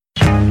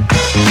Welcome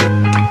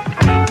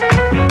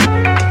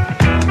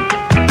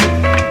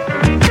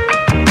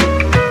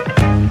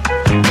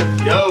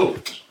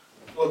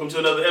to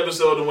another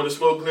episode of When the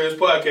Smoke Clears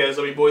podcast.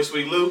 I'm your boy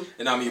Sweet Lou.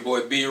 And I'm your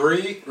boy B.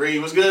 Reed.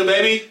 Reed, what's good,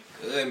 baby?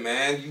 Good,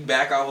 man. You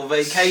back off of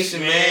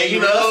vacation, man.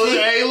 You know,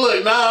 hey,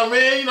 look,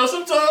 man. You know,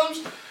 sometimes,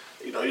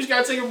 you just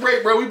gotta take a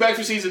break, bro. We back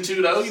for season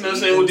 2, though. You know what I'm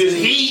saying? With this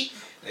heat.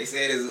 They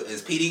said,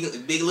 is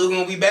PD Big Lou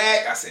gonna be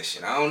back? I said,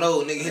 shit, I don't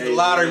know. Nigga hit the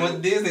lottery,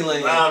 went to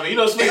Disneyland. Nah,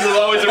 man, Sweet Lou's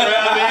always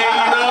around,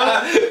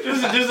 man.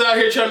 Just out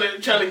here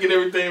trying to get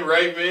everything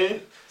right,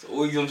 man. So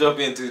what you gonna jump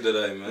into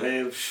today, man?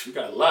 Man, we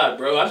got a lot,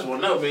 bro. I just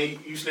wanna know, man.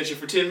 You snitching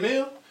for 10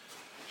 mil?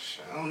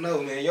 I don't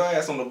know, man. Your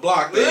ass on the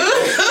block there.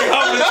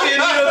 I'm the 10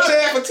 mil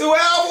check for 2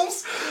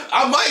 albums.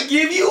 I might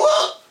give you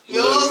up. You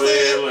know what I'm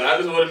saying? Look, I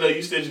just want to know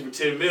you snitching for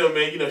 10 mil,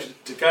 man. You know,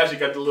 Tekashi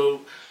got the little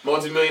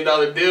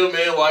multi-million-dollar deal,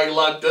 man, while he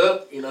locked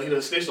up. You know, he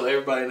done snitched on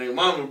everybody and their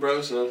mama,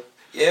 bro, so.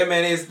 Yeah,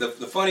 man, it's the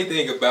funny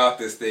thing about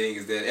this thing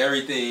is that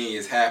everything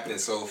is happening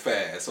so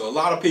fast. So a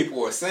lot of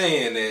people are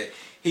saying that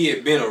he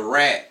had been a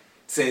rat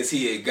since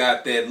he had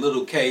got that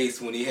little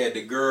case when he had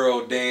the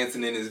girl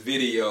dancing in his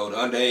video, the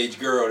underage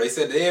girl. They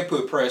said they had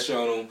put pressure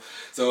on him.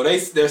 So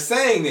they're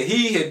saying that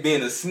he had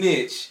been a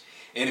snitch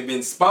and had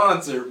been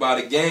sponsored by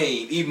the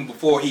game even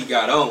before he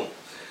got on.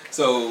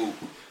 So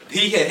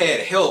he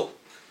had help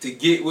to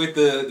get with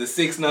the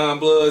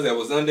 6ix9ine Bloods that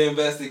was under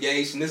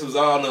investigation. This was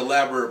all an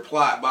elaborate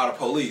plot by the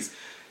police.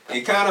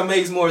 It kind of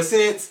makes more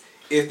sense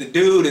if the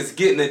dude is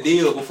getting a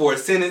deal before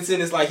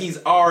sentencing. It's like he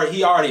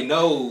already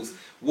knows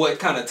what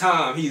kind of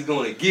time he's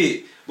going to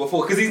get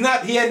before, because he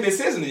hadn't been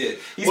sentenced yet.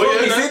 He's supposed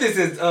to be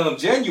sentenced in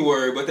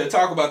January, but they're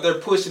talking about they're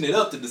pushing it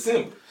up to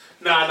December.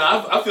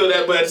 Nah, I feel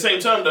that, but at the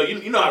same time, though,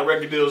 you know how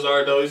record deals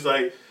are, though. It's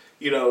like,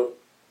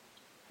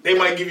 they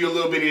might give you a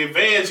little bit in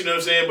advance, you know what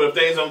I'm saying, but if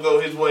things don't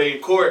go his way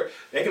in court,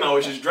 they can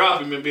always just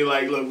drop him and be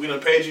like, look, we done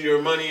paid you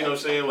your money, you know what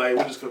I'm saying, like,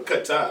 we're just going to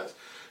cut ties.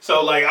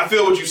 So, like, I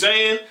feel what you're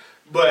saying,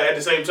 but at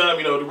the same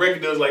time, the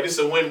record deal is like, this is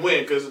a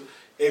win-win, because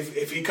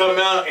if he come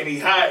out and he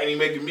hot and he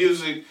making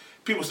music,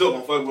 people still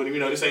gonna fuck with him.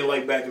 This ain't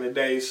like back in the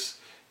days,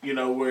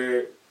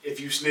 where if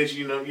you snitch,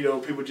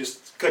 people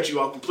just cut you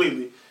off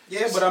completely.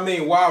 Yeah, but I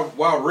mean,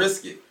 why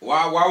risk it?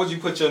 Why would you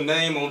put your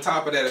name on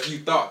top of that if you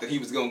thought that he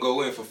was gonna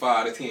go in for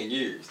 5 to 10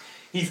 years?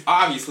 He's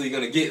obviously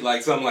gonna get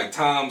like something like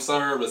time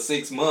served or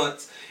 6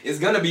 months. It's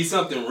gonna be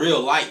something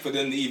real light for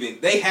them to even.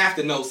 They have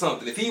to know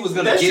something. If he was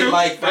gonna get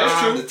like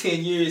 5 to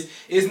 10 years,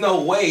 there's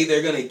no way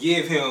they're gonna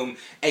give him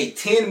a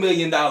 $10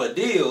 million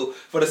deal.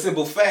 For the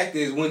simple fact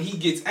is, when he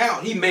gets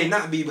out, he may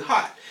not be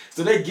hot.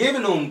 So they're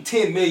giving him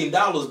 $10 million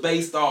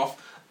based off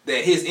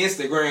that his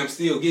Instagram's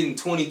still getting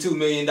 $22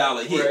 million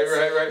hits.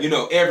 Right.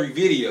 Every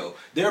video.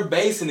 They're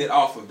basing it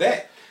off of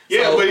that.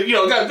 Yeah, so, but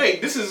gotta think,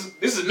 this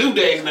is new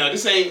days now.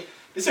 This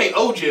ain't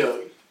old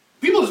jail.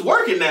 People is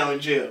working now in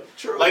jail.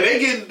 True. Like they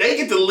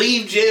get to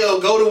leave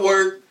jail, go to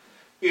work,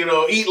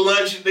 eat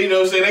lunch. They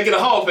get a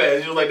hall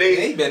pass.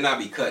 They better not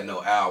be cutting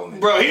no album.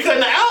 Bro, he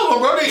cutting the album,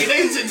 bro.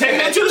 They take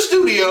that to the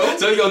studio.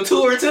 So he gonna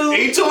tour too?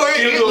 He touring.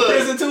 He gonna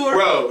prison tour?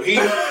 Bro, he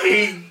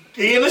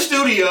in the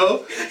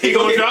studio. He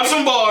gonna drop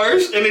some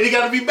bars, and then he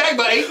got to be back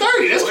by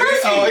 8:30. That's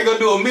crazy. Oh, he gonna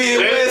do a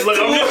Midwest tour.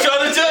 I'm just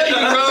trying to tell you,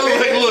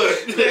 bro.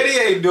 Look.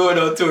 They ain't doing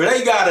no tour.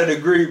 They got an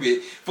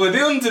agreement for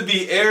them to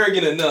be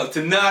arrogant enough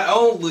to not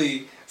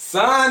only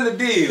sign the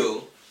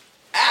deal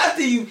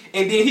after you,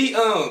 and then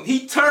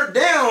he turned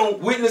down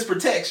witness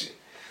protection.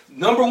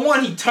 Number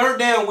one, he turned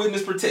down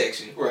witness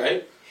protection.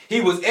 Right. He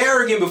was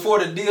arrogant before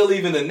the deal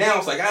even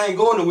announced. Like, I ain't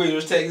going to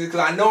witness protection because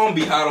I know I'm gonna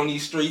be hot on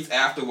these streets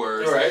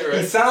afterwards. Right.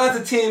 He signs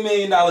a $10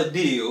 million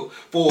deal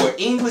for an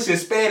English and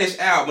Spanish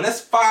album.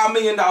 That's $5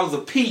 million a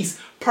piece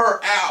per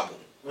album.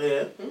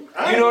 Yeah.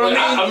 You know what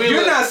I mean?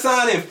 You're not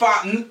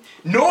signing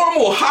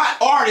normal hot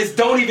artists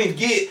don't even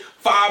get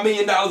 $5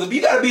 million. If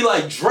you gotta be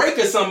like Drake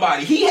or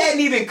somebody, he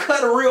hadn't even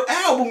cut a real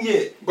album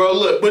yet. Bro,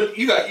 look, but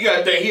you got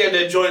to think he had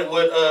that joint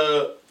with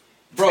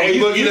Bro,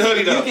 you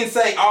can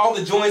say all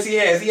the joints he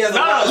has. He has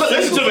look,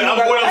 listen to me.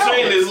 What I'm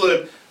saying is,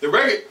 look, the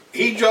record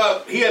he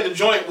had the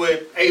joint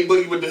with A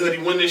Boogie with the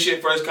Hoodie when this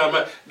shit first came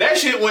out. That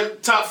shit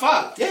went top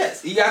 5.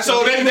 Yes, he got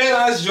some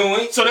nice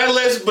joint. So that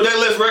lets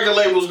record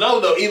labels know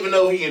though, even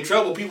though he in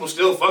trouble, people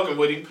still fucking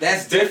with him.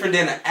 That's different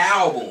than an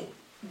album,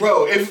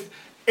 bro. If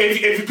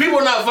people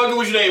are not fucking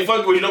with you, they ain't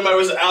fucking with you. No matter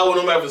if it's an album,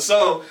 no matter if it's a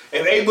song.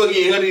 If A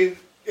Boogie and Hoodie,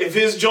 if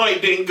his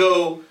joint didn't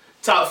go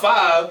top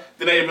 5,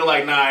 then they'd be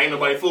like, nah, ain't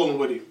nobody fooling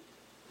with him.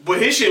 But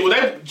his shit, when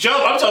that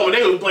jump, I'm talking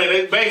about they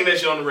was banging that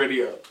shit on the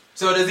radio.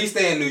 So does he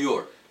stay in New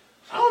York?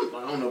 I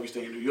don't know if he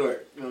stay in New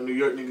York. New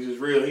York niggas is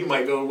real. He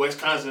might go to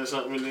Wisconsin or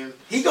something and then...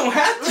 He gonna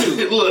have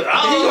to. Look,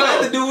 I don't know. He gonna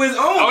have to do his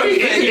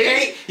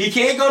own. He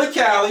can't go to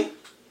Cali.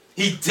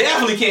 He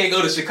definitely can't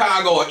go to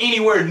Chicago or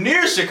anywhere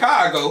near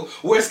Chicago.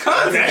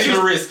 Wisconsin is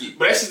risky.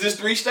 But that's just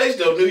 3 states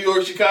though. New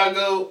York,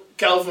 Chicago,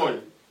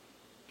 California.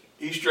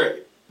 He's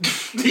straight.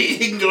 He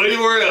can go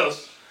anywhere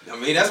else. I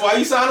mean, that's why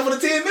you signed him for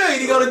the $10 million.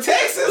 He go to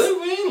Texas.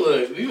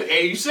 Look,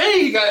 and you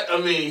say he got.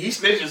 I mean,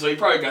 he's snitching, so he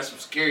probably got some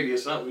security or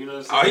something. You know what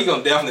I'm saying? Oh, he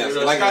gonna definitely. You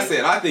know Like I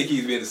said, I think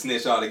he's been a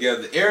snitch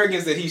altogether. The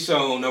arrogance that he's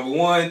shown. Number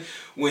one,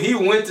 when he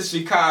went to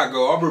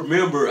Chicago, I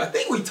remember. I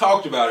think we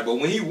talked about it, but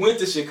when he went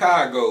to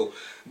Chicago,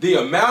 the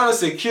amount of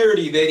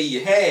security that he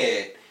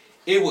had,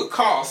 it would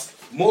cost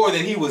more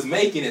than he was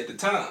making at the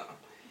time.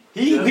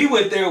 He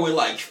went there with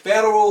like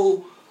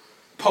federal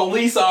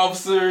police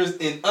officers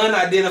in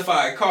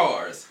unidentified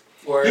cars.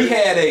 Word. He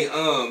had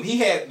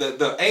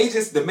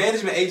the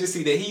management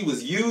agency that he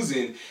was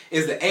using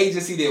is the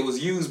agency that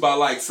was used by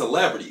like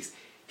celebrities.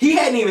 He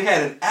hadn't even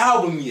had an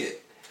album yet.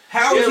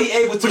 How is he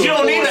able to? But you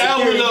don't need an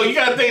album though. You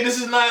gotta think this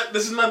is not the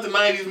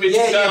 '90s, mid 2000s.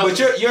 Yeah, but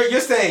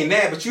you're saying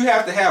that, but you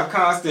have to have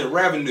constant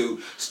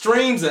revenue.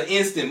 Streams are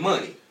instant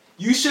money.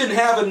 You shouldn't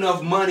have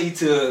enough money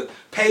to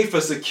pay for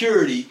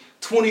security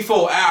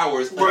 24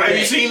 hours. Bro, have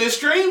you seen his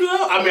streams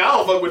though? I mean, I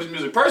don't fuck with his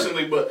music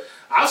personally, but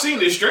I've seen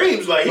his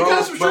streams. Like, he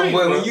got some streams.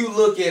 But when you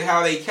look at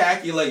how they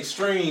calculate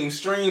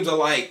streams are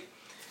like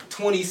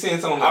 20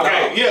 cents on the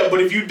dollar. Yeah,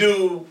 but if you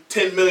do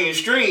 10 million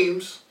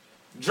streams.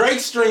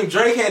 Drake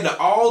had the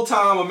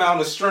all-time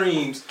amount of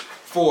streams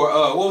for,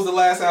 what was the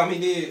last album he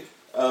did?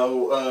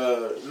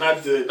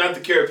 Not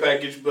the Care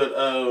Package, but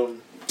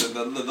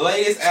the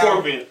latest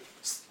Scorpion. album.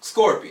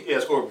 Scorpion.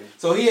 Yeah, Scorpion.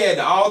 So he had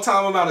the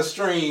all-time amount of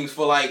streams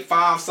for like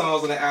 5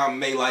 songs on the album,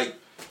 made like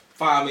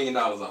 $5 million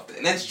off that.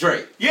 And that's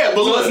Drake. Yeah,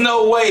 but there's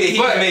no way that he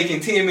was making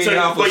 $10 million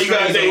off of streams.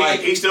 But you gotta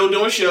think, he's still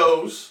doing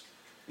shows.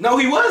 No,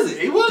 he wasn't.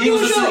 He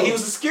was a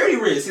security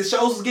risk. His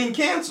shows was getting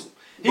canceled.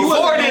 He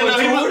wasn't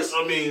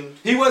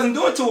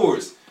doing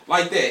tours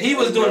like that. He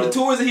was doing the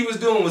tours that he was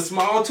doing with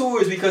small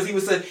tours because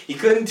he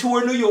couldn't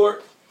tour New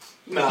York.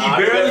 He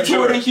barely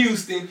toured in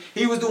Houston.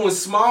 He was doing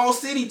small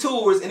city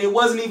tours, and it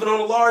wasn't even on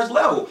a large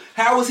level.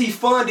 How was he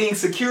funding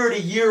security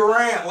year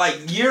round,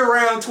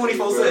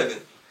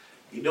 24/7?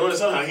 He doing it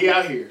somehow. He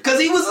out here. Because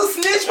he was a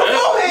snitch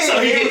beforehand. So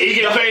he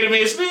get paid to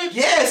be a snitch?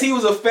 Yes, he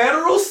was a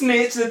federal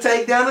snitch to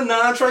take down the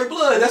non-Trey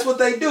blood. That's what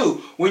they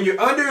do. When you're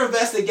under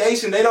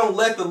investigation, they don't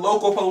let the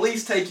local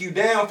police take you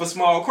down for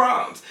small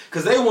crimes.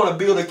 Because they want to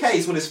build a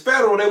case. When it's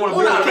federal, they want to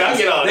build a case.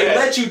 They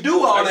let you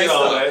do all that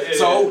stuff. Yeah,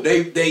 so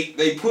they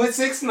put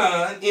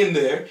 6ix9ine in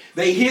there.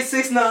 They hit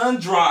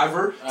 6ix9ine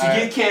driver to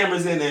get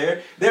cameras in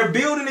there. They're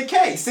building a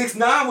case.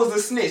 6ix9ine was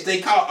a snitch.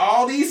 They caught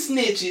all these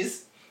snitches.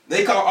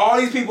 They caught all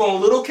these people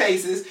on little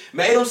cases,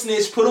 made them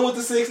snitch, put them with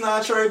the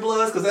 6ix9ine Trey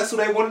Bloods because that's who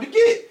they wanted to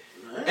get.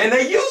 Right. And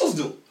they used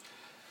them.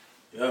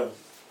 Yeah.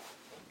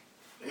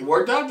 It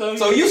worked out though.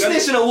 So you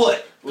snitching or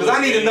what? Because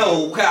I need to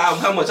know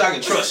how much I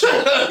can trust you.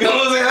 You know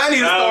what I'm saying? I need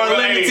to start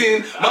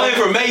limiting my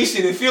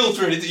information and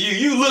filtering it to you.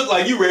 You look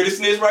like you ready to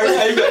snitch right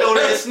now. You got on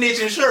that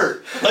snitching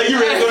shirt. Like you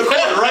ready to go to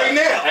court right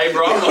now. Hey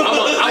bro, I'm an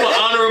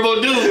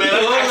honorable dude, man.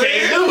 I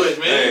can't do it,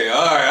 man. Hey,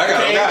 alright,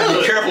 I gotta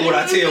be careful what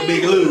I tell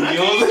Big Lou. You know what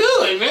I'm saying?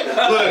 Do it, man.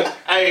 Look,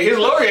 hey, his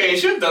lawyer ain't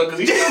shit though, because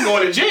he's still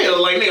going to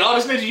jail. Like, nigga, all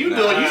the snitching you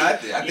doing. I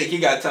think he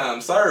got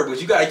time served,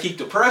 but you gotta keep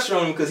the pressure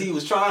on him because he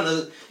was trying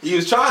to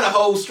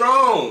hold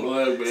strong.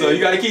 Look, so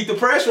you gotta keep the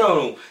pressure on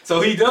him.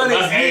 So he done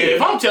his Hey,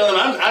 if I'm telling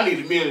him, I need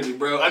immunity,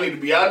 bro. I need to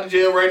be out of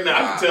jail right now. I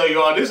can tell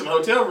you all this in the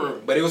hotel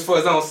room. But it was for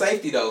his own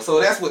safety though. So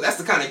that's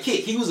the kind of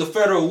kick. He was a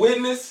federal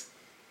witness,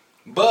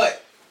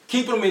 but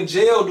keeping him in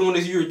jail during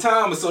his year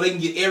time is so they can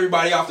get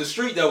everybody off the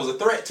street that was a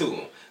threat to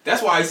him.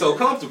 That's why he's so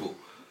comfortable.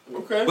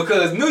 Okay.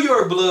 Because New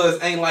York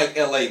Bloods ain't like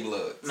LA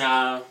Bloods.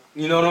 Nah.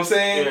 You know what I'm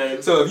saying?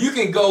 Yeah. So if you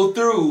can go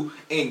through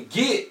and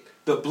get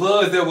the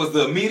Bloods that was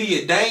the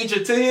immediate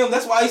danger to him,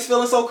 that's why he's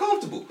feeling so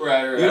comfortable.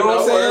 Right. You know what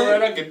I'm saying?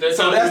 Right, I get that.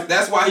 So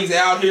that's why he's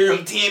out here.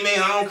 I'm 10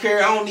 man. I don't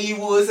care. I don't need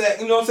woods.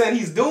 You know what I'm saying?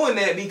 He's doing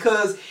that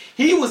because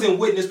he was in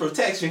witness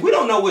protection. We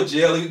don't know what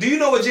jail. Do you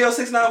know what jail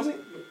 6ix9ine was in?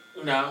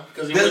 No.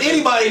 Does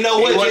anybody know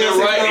what jail 6ix9ine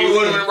was in? He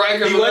wasn't in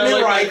Rikers. He wasn't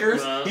in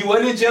Rikers. He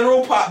wasn't in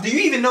General Pop. Do you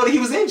even know that he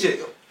was in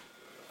jail?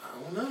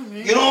 No,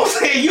 man. You know what I'm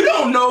saying? You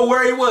don't know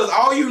where he was.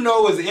 All you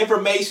know is the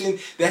information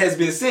that has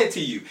been sent to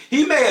you.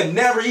 He may have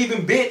never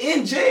even been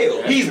in jail.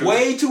 That's He's true.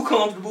 Way too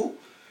comfortable.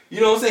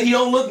 You know what I'm saying? He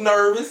don't look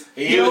nervous.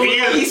 He don't look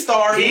like he's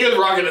starving. He is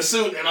rocking a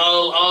suit and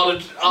all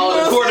the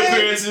court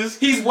appearances.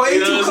 He's way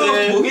too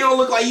comfortable. He don't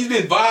look like he's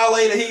been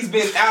violated. He's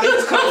been out of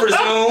his comfort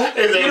zone.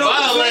 He's been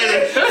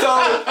violated.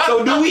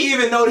 So do we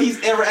even know that he's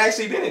ever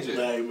actually been in jail?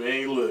 Hey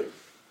man, look.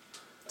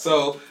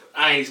 So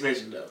I ain't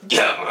snitching though.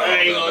 Yeah, I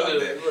ain't gonna do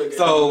that.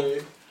 So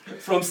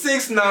from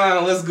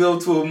 6ix9ine, let's go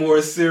to a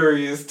more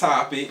serious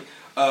topic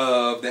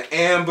of the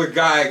Amber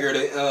Guyger,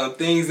 the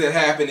things that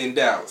happened in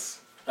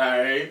Dallas.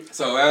 Alright.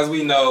 So as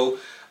we know,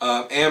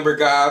 Amber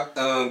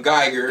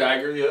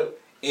Guyger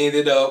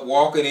ended up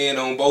walking in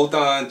on both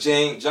on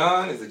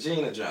John. Is it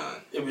Gene or John?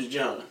 It was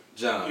John.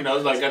 John. You know,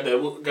 it's like got that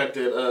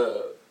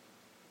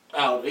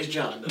it's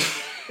John though.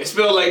 It's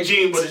spelled like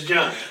Gene, but it's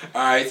John.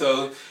 Alright,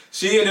 so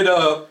she ended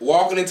up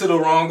walking into the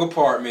wrong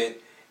apartment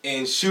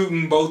and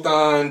shooting both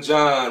on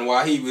John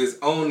while he was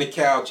on the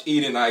couch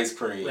eating ice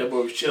cream. That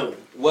boy was chilling.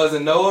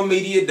 Wasn't no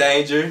immediate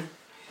danger.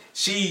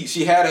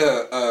 She had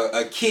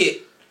a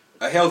kit,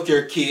 a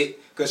healthcare kit,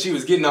 because she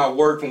was getting off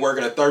work from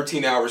working a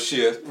 13-hour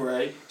shift.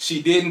 Right.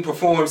 She didn't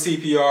perform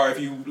CPR. If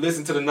you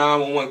listen to the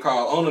 911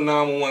 call, on the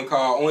 911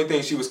 call, only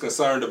thing she was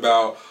concerned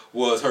about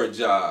was her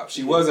job.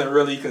 She wasn't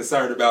really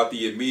concerned about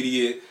the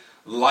immediate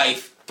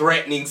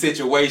life-threatening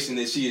situation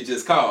that she had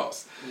just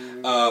caused.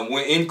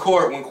 When in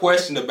court, when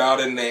questioned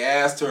about it and they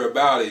asked her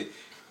about it,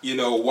 you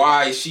know,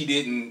 why she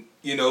didn't,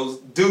 you know,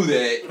 do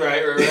that.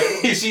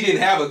 Right. She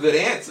didn't have a good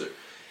answer.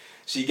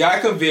 She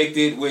got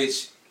convicted,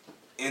 which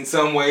in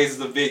some ways is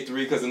a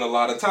victory because in a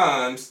lot of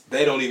times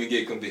they don't even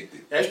get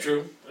convicted. That's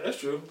true.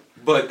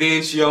 But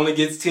then she only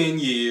gets 10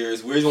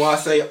 years. The reason why I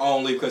say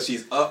only because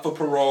she's up for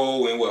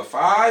parole in what,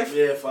 5?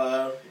 Yeah,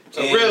 5.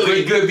 So and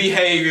really, good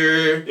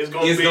behavior it's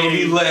gonna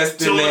be less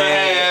than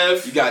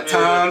 2.5. You got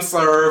time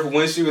served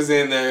when she was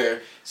in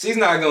there. She's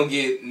not gonna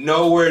get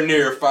nowhere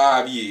near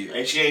 5 years.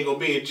 And she ain't gonna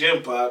be in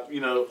gym pop,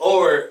 you know,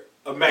 or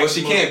a maximum. Well,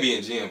 she can't be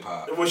in gym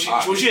pop. Well, she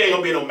ain't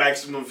gonna be in no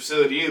maximum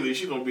facility either.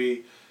 She's gonna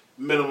be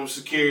minimum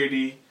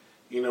security,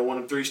 you know, one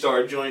of them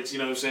 3-star joints. You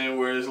know what I'm saying?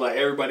 Where it's like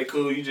everybody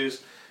cool. You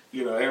just,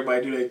 you know,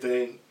 everybody do their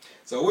thing.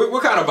 So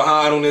we're kind of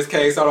behind on this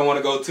case. I don't want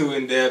to go too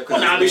in depth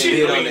because it's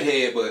hit on the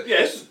head, but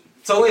yes.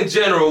 So in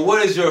general,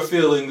 what is your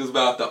feelings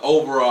about the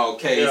overall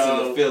case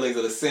and the feelings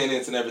of the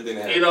sentence and everything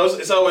that happened? You know,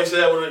 it's always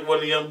sad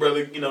when a young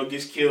brother, you know,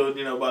 gets killed,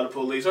 you know, by the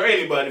police or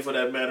anybody for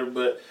that matter.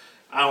 But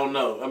I don't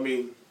know. I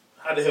mean,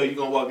 how the hell you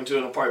gonna walk into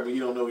an apartment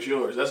you don't know it's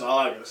yours? That's all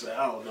I gotta say.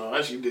 I don't know. I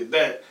actually did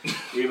that.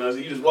 You know, so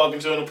you just walk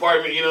into an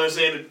apartment. You know what I'm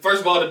saying?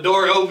 First of all, the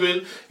door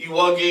open. You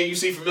walk in. You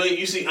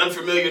see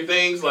unfamiliar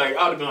things. Like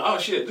I would have been, oh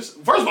shit. First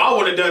of all, I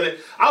wouldn't have done it.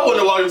 I wouldn't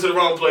have walked into the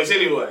wrong place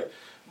anyway.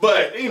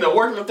 But, you know,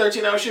 working a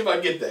 13-hour shift, I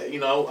get that. You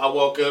know, I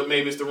walk up,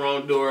 maybe it's the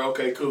wrong door,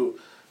 okay, cool.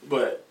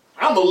 But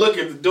I'm going to look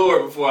at the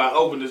door before I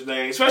open this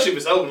thing, especially if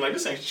it's open. Like,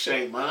 this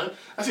ain't mine.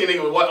 I see a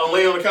nigga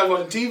laying on the couch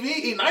watching TV,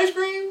 eating ice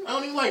cream. I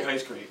don't even like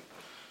ice cream.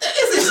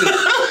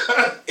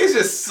 It's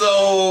just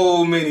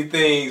so many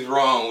things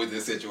wrong with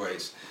this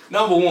situation.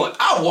 Number one,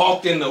 I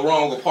walked in the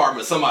wrong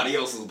apartment somebody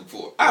else's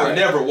before. I've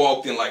never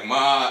walked in, like,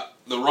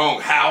 the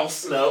wrong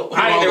house. No,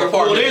 I ain't never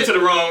pulled into the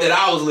wrong that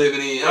I was living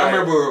in. Right. I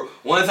remember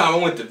one time I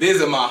went to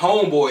visit my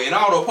homeboy, and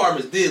all the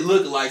apartments did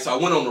look alike, so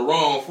I went on the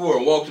wrong floor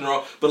and walked in the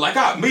wrong. But like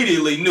I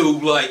immediately knew,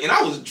 like, and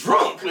I was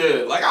drunk.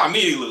 Yeah. Like I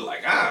immediately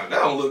like, that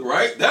don't look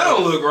right. That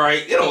don't look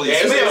right. It don't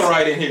even smell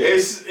right in here.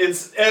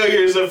 It's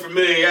areas of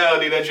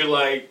familiarity that you're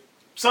like,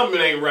 something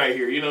ain't right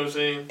here. You know what I'm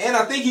saying? And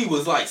I think he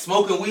was like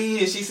smoking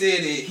weed, and she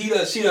said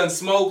that she doesn't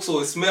smoke,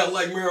 so it smelled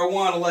like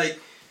marijuana.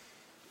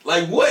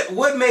 Like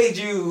what made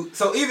you?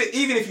 So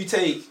even if you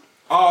take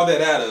all that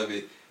out of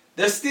it,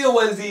 there still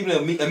wasn't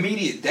even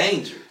immediate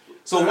danger.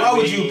 So why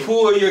would you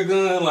pull your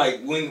gun?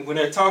 Like when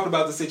they're talking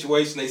about the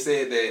situation, they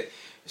said that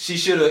she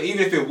should have,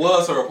 even if it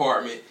was her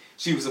apartment,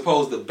 she was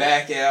supposed to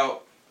back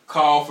out,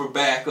 call for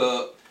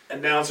backup,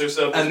 announce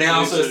herself.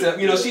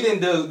 You know, she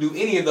didn't do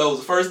any of those.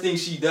 The first thing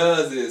she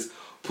does is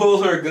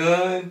pull her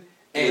gun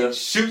and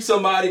shoot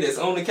somebody that's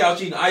on the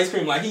couch eating ice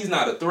cream. Like he's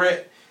not a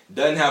threat.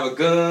 Doesn't have a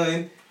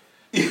gun.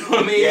 You know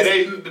what I mean?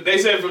 Yeah, they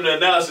said from the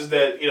analysis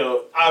that, you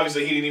know,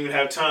 obviously he didn't even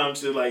have time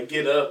to, like,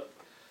 get up.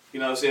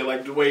 You know what I'm saying?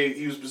 Like, the way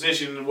he was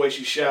positioned and the way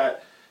she shot,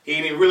 he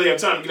didn't even really have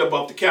time to get up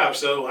off the couch.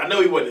 So I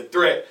know he wasn't a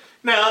threat.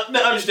 Now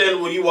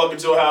understand when you walk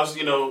into a house,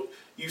 you know,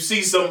 you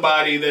see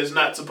somebody that's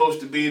not supposed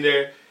to be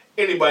there,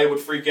 anybody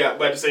would freak out.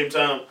 But at the same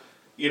time,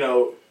 you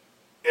know,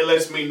 it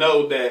lets me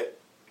know that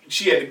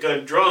she had the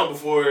gun drawn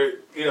before,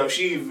 you know,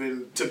 she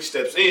even took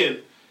steps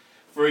in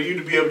for you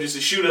to be able just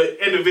to shoot an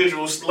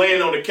individual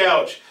laying on the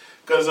couch.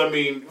 Because, I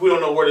mean, we don't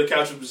know where the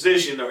couch was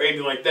positioned or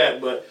anything like that,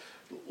 but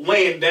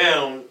laying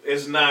down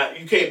is not,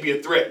 you can't be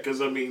a threat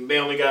because, I mean, they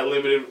only got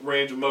limited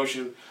range of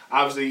motion.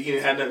 Obviously, he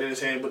didn't have nothing in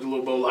his hand but the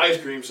little bowl of ice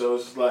cream, so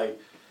it's just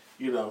like,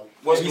 you know,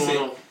 what's going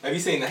on? Have you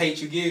seen The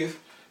Hate U Give?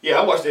 Yeah,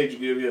 I watched The Hate U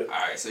Give, yeah.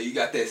 All right, so you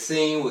got that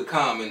scene with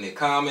Common, and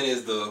Common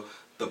is the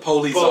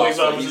police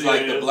officer. He's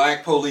like the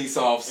black police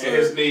officer. And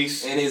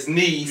his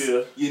niece.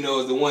 You know,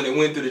 is the one that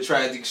went through the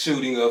tragic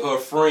shooting of her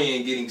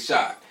friend getting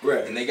shot.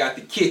 Right. And they got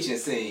the kitchen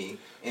scene.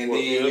 And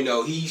you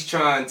know, he's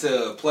trying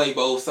to play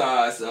both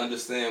sides to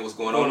understand what's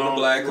going on in the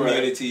black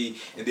community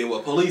and then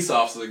what police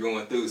officers are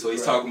going through. So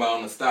he's talking about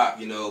on the stop,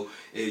 you know,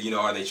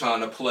 are they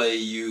trying to play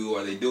you?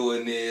 Are they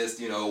doing this?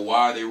 You know,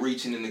 why are they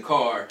reaching in the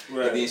car?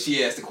 Right. And then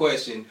she asked the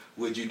question,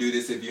 would you do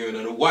this if you're in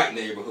a white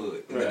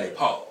neighborhood? And then they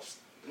paused.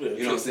 Yeah, you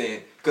know what I'm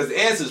saying? Because the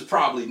answer is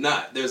probably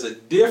not. There's a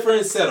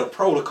different set of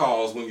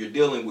protocols when you're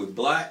dealing with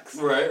blacks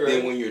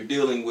than when you're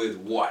dealing with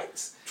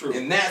whites. True.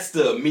 And that's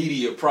the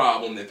immediate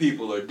problem that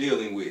people are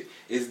dealing with,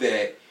 is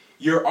that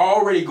you're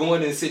already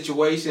going in a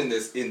situation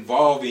that's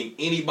involving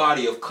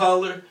anybody of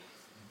color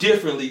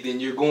differently than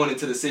you're going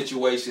into the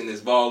situation that's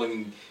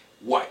involving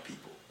white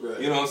people.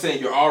 Right. You know what I'm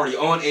saying? You're already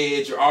on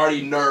edge, you're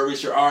already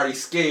nervous, you're already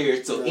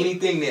scared. So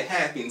anything that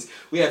happens,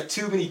 we have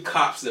too many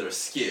cops that are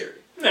scared.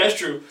 That's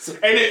true. So,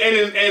 and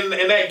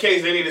in that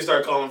case, they need to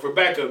start calling for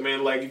backup,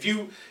 man. Like if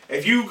you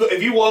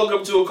walk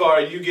up to a car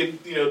and you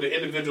get, you know, the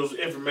individual's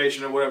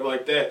information or whatever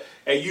like that,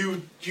 and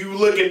you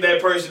look at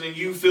that person and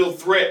you feel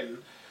threatened,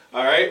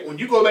 all right? When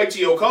you go back to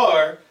your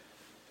car,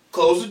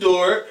 close the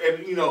door,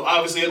 and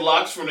obviously it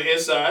locks from the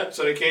inside,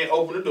 so they can't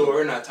open the door.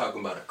 We're not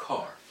talking about a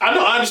car. I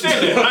know, I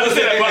understand that. But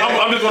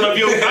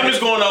I'm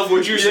just going off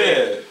what you're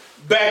saying.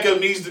 Backup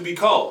needs to be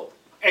called,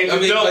 and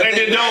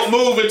don't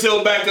move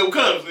until backup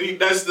comes. But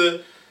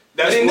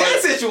in that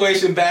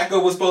situation,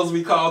 backup was supposed to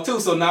be called too.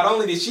 So not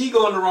only did she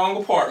go in the wrong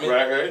apartment,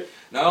 right.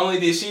 Not only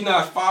did she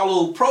not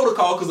follow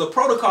protocol, because the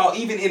protocol,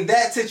 even in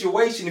that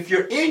situation, if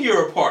you're in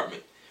your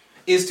apartment,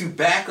 is to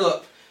back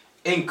up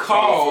and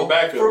call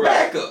for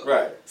backup.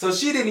 Right. So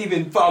she didn't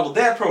even follow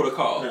that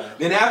protocol. No.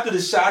 Then after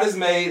the shot is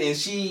made and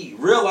she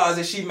realized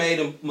that she made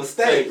a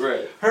mistake,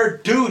 her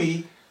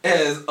duty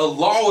as a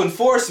law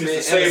enforcement and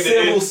a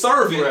civil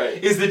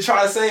servant is to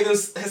try to save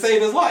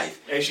his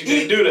life. And she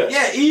didn't do that.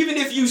 Yeah, even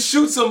if you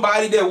shoot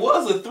somebody that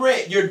was a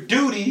threat, your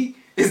duty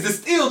is to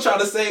still try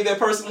to save that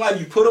person's life.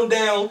 You put them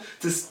down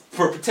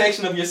for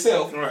protection of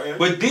yourself,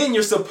 but then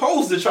you're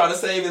supposed to try to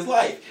save his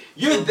life.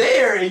 You're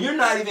there and you're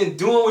not even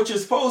doing what you're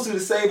supposed to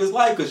save his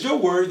life because you're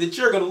worried that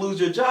you're going to lose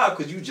your job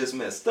because you just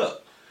messed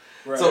up.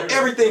 So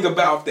everything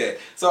about that.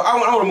 So I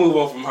want to move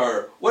on from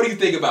her. What do you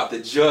think about the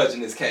judge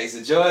in this case?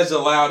 The judge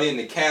allowed in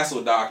the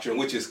castle doctrine,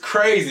 which is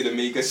crazy to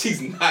me because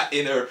she's not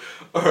in her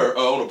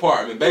own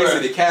apartment.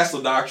 Basically, the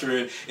castle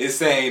doctrine is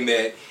saying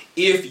that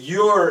if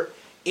you're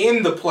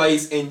in the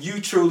place and you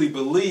truly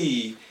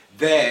believe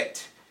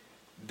that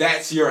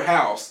that's your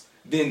house,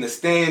 then the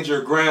stand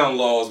your ground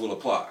laws will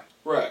apply.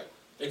 Right.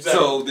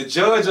 Exactly. So the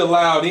judge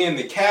allowed in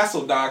the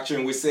castle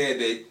doctrine, which said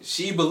that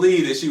she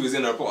believed that she was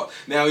in her apartment.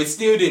 Now, it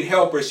still didn't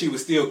help her. She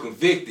was still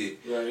convicted.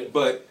 Right.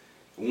 But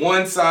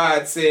one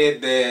side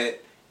said that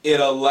it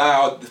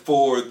allowed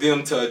for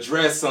them to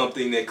address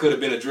something that could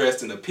have been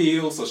addressed in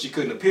appeal, so she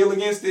couldn't appeal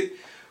against it.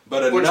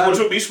 But which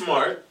would be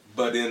smart.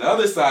 But then the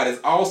other side is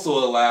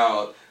also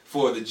allowed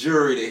for the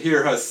jury to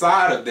hear her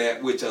side of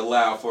that, which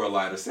allowed for a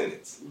lighter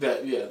sentence.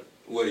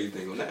 What do you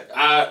think on that?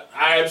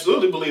 I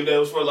absolutely believe that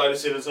was for a lighter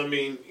sentence. I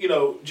mean,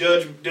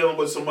 judge dealing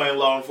with somebody in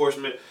law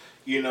enforcement,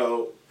 you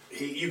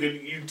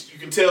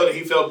can tell that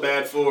he felt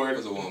bad for her.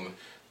 As a woman.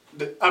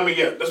 That's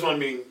what I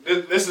mean.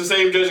 This is the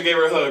same judge that gave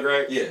her a hug,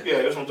 right? Yeah.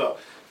 Yeah, that's what I'm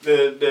talking.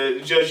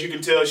 The judge, you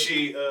can tell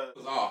she... it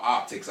was all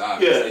optics,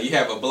 obviously. Yeah. You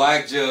have a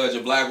black judge,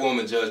 a black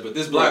woman judge, but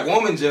this black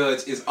woman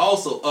judge is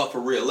also up for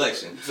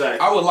re-election.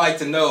 Exactly. I would like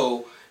to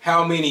know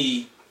how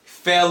many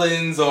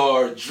felons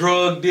or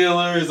drug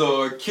dealers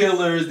or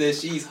killers that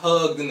she's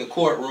hugged in the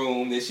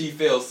courtroom that she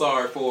felt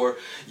sorry for,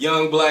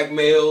 young black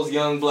males,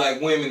 young black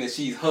women that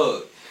she's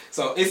hugged.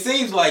 So it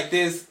seems like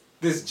this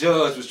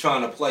judge was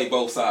trying to play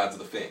both sides of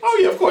the fence. Oh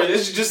yeah, of course.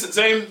 It's just the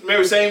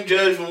same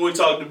judge when we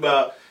talked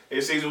about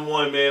in season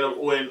 1, man,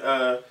 when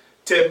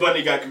Ted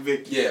Bundy got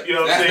convicted. Yeah, you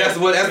know what I'm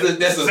saying?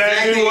 That's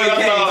exactly what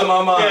came to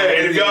my mind. Yeah,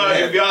 and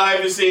if y'all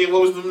haven't seen,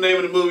 what was the name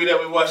of the movie that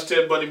we watched?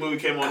 Ted Bundy movie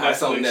came on Netflix.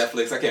 It's on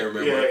Netflix. I can't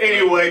remember. Yeah.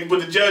 Anyway, but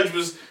the judge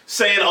was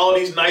saying all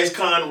these nice,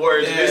 kind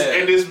words,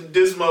 and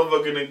this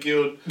motherfucker done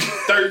killed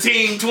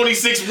 13,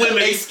 26 women.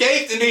 They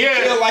escaped and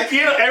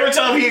killed every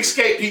time he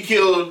escaped, he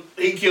killed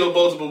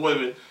multiple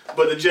women.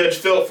 But the judge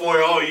felt for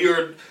him. Oh,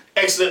 you're an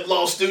excellent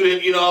law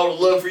student. I would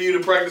love for you to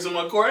practice in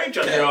my court. I ain't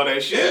trying to hear all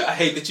that shit. Yeah, I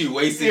hate that you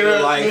wasted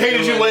your life. I hate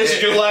that you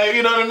wasted your life.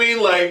 You know what I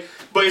mean?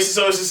 But it's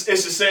the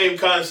same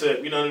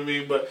concept. You know what I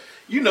mean? But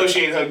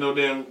she ain't hugged no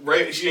damn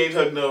rape. She ain't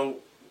hugged no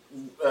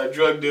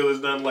drug dealers,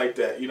 nothing like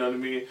that. You know what I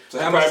mean? So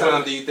how much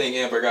time do you think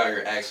Amber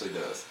Guyger actually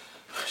does?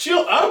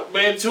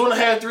 Man,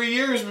 2.5, 3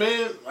 years,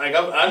 man. Like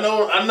I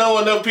know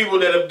enough people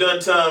that have done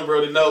time,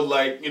 bro, to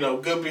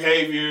know good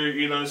behavior.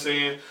 You know what I'm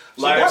saying?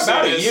 She got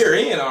about a year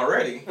in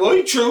already.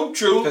 Well, true.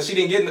 Because she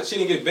didn't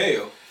get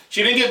bail.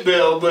 She didn't get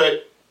bail,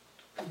 but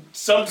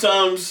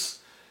sometimes,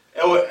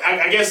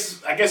 I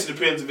guess it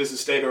depends if it's a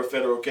state or a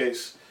federal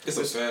case. It's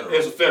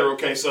a federal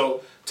case,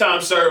 so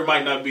time served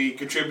might not be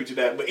contribute to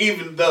that. But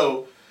even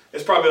though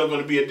it's probably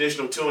going to be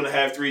additional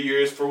 2.5, 3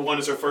 years. For one,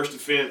 it's her first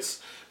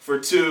offense. For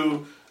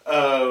two,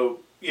 the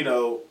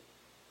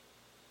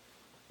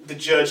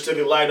judge took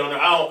it light on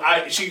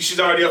her. She's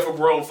already up for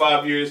parole in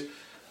 5 years.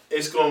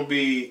 It's gonna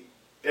be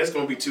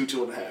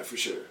 2.5 for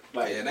sure.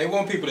 And they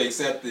want people to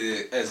accept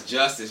it as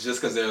justice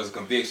just because there was a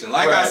conviction.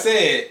 I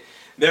said,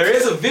 there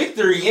is a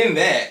victory in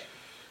that.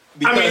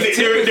 There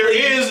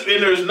is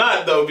and there's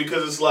not though,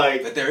 because it's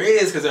like. But there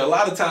is, because there are a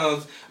lot of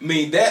times.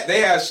 That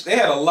they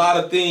had a lot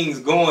of things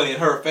going in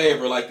her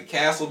favor, like the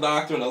castle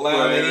doctrine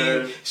allowing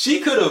it. She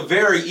could have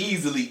very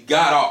easily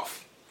got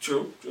off.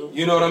 True.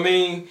 You know what I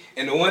mean?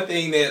 And the one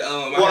thing that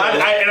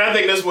I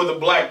think that's where the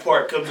black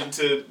part comes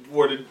into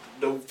where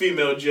the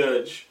female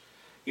judge.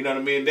 You know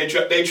what I mean? They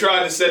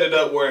tried to set it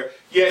up where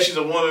she's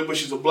a woman, but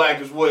she's a black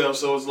as well.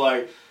 So it's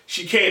like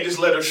she can't just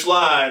let her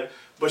slide.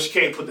 But she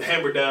can't put the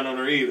hammer down on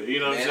her either. You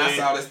know what I'm saying? I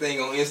saw this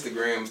thing on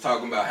Instagram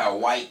talking about how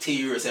white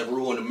tears have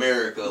ruined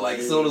America. Like,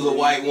 as soon as a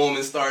white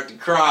woman starts to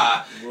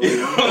cry, you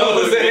know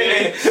what I'm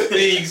saying?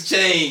 things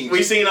change.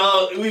 We seen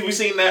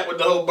that with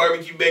the whole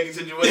barbecue bacon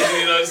situation.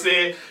 You know what I'm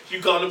saying?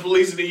 You call the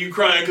police and then you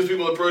crying because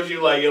people approach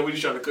you like, yo, we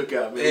just trying to cook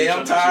out, man. Hey,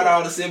 I'm tired of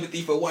all the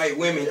sympathy for white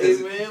women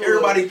because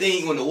everybody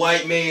think when the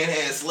white man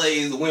had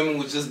slaves, the women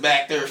was just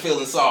back there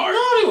feeling sorry.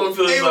 No, they weren't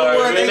feeling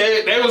sorry.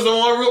 Man. They was the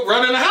one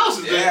running the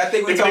houses. Yeah, I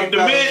think we talked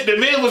about the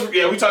men was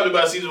we talked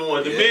about season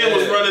 1. The men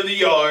was running the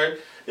yard.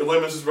 The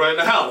women was running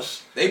the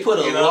house. They put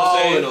a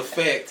law in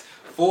effect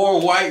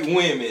for white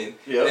women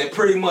that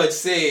pretty much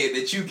said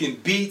that you can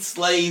beat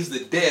slaves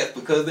to death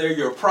because they're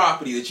your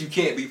property, that you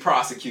can't be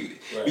prosecuted.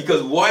 Right.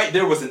 Because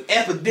there was an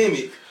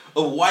epidemic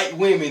of white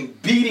women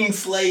beating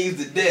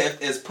slaves to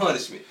death as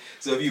punishment.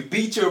 So if you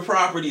beat your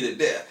property to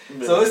death.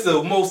 So it's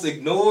the most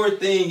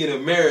ignored thing in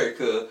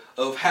America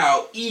of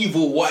how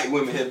evil white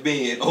women have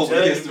been over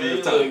the history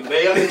of time.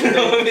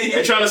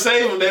 They're trying to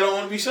save them. They don't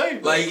want to be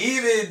saved. Like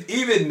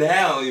even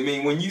now, I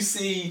mean, when you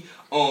see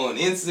on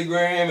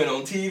Instagram and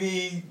on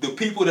TV, the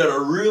people that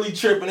are really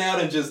tripping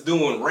out and just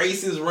doing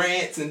racist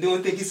rants and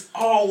doing things, it's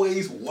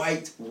always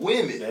white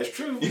women. That's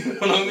true. You know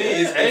what I mean?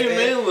 Yeah, hey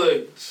man,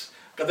 look,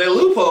 got that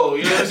loophole.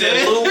 You know what I'm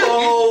saying? That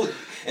loophole.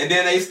 And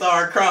then they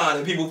start crying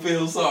and people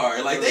feel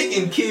sorry. Like they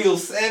can kill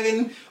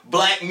 7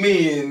 black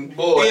men in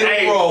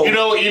a row. You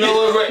know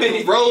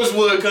what?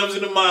 Rosewood comes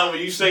into mind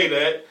when you say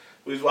that.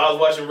 I was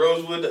watching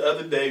Rosewood the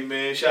other day,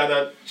 man. Shout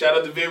out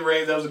to Vin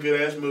Rames. That was a good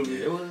ass movie.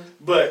 Yeah, it was.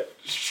 But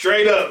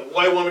straight up,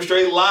 white woman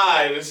straight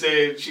lied and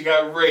said she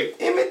got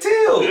raped. Emmett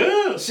Till.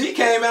 Yeah. She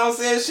came out and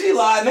said she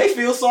lied, and they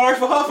feel sorry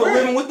for her for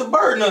living with the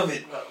burden of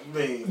it. Oh,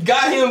 man.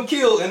 Got him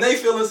killed, and they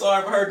feeling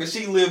sorry for her because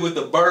she lived with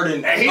the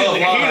burden and he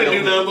didn't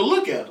do nothing but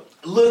look at him.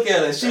 Look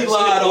at her. She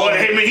lied on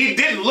him. I mean, he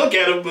didn't look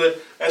at him, but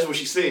that's what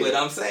she said. But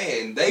I'm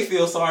saying, they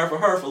feel sorry for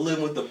her for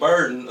living with the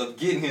burden of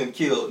getting him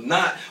killed.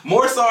 Not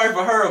more sorry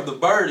for her of the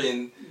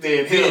burden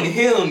than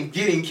him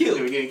getting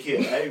killed.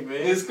 Hey, man.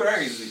 It's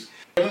crazy.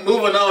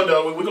 Moving on,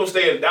 though. We're going to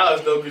stay in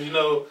Dallas, though, because,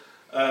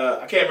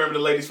 I can't remember the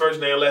lady's first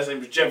name. Last name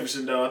was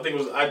Jefferson, though. I think it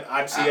was I'm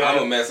going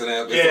to mess it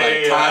up.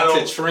 It's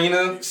like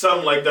Katrina.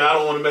 Something like that. I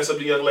don't want to mess up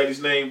the young lady's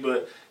name,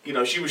 but...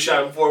 she was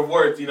shot in Fort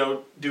Worth,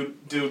 due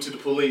to the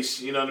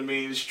police. You know what I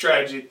mean? It's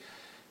tragic.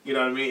 You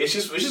know what I mean? It's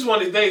just one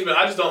of these things, man.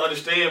 I just don't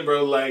understand,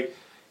 bro. Like,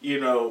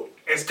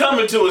 it's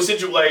coming to a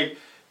situation like,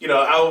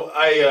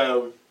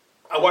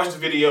 I watched a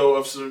video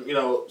of some,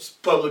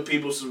 public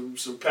people,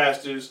 some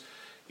pastors,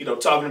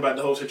 talking about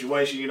the whole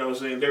situation. You know what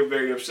I'm saying? They're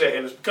very upset,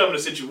 and it's becoming a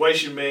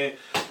situation, man,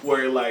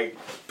 where like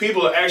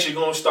people are actually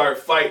going to start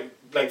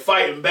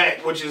fighting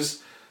back, which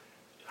is.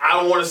 I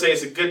don't want to say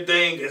it's a good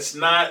thing. It's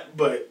not,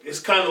 but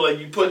it's kind of like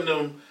you putting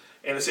them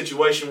in a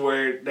situation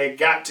where they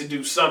got to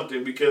do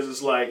something because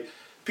it's like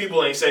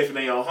people ain't safe in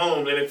their own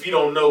home. And if you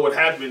don't know what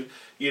happened,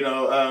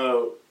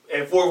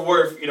 in Fort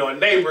Worth, a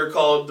neighbor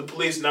called the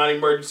police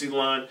non-emergency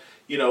line,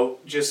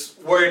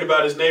 just worried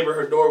about his neighbor.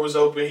 Her door was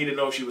open. He didn't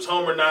know if she was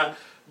home or not.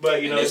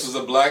 But, this was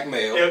a black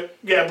male.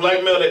 Yeah,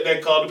 black male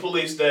that called the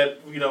police that,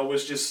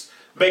 was just...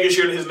 making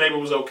sure that his neighbor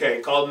was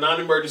okay. Called the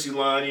non-emergency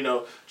line,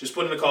 just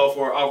put in a call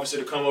for an officer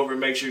to come over and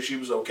make sure she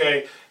was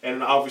okay.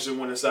 And the officer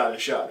went inside and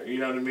shot her. You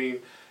know what I mean?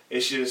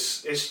 It's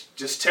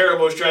just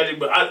terrible. It's tragic.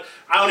 But I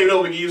don't even know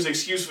if we can use an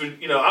excuse for,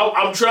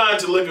 I'm trying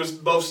to look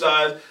at both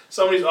sides.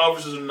 Some of these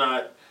officers are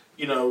not,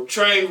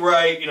 trained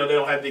right. They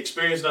don't have the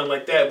experience, nothing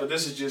like that. But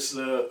this is just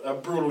a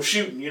brutal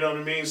shooting. You know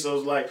what I mean? So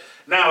it's like,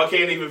 now I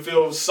can't even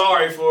feel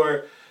sorry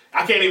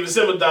I can't even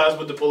sympathize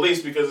with the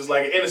police because it's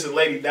like an innocent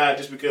lady died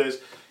just because...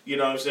 You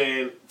know what I'm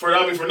saying? For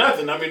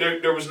nothing. I mean,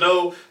 there was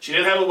she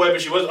didn't have a weapon.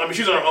 She was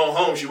in her own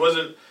home. She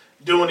wasn't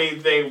doing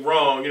anything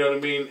wrong. You know what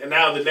I mean? And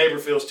now the neighbor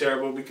feels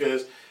terrible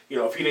because,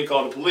 if he didn't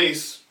call the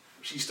police,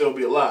 she'd still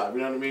be alive.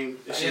 You know what I mean?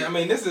 Yeah, I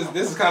mean, this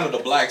is kind of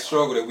the black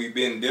struggle that we've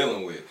been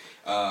dealing with.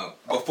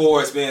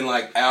 Before it's been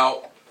like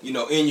out,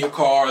 in your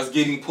cars,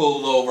 getting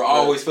pulled over,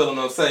 always feeling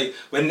unsafe.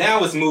 But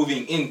now it's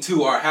moving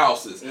into our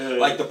houses. Yeah.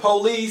 Like the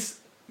police...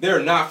 They're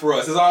not for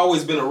us. It's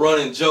always been a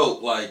running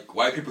joke, like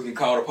white people can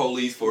call the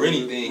police for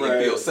anything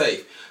and feel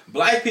safe.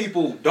 Black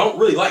people don't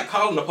really like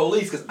calling the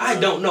police because I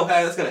don't know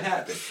how that's going to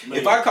happen. Man.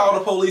 If I call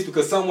the police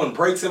because someone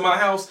breaks in my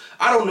house,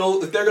 I don't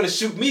know if they're going to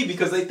shoot me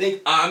because they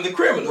think I'm the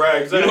criminal.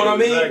 Right, exactly. You know what I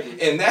mean?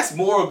 Exactly. And that's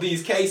more of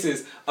these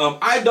cases.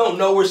 I don't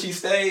know where she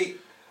stayed,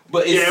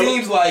 but it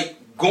seems like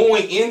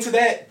going into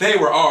that, they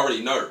were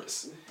already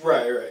nervous.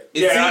 Right.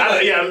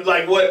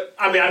 Like what?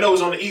 I mean, I know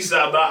it's on the east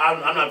side, but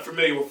I'm not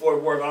familiar with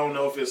Fort Worth. I don't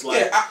know if it's like.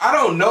 Yeah, I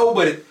don't know,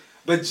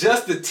 but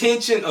just the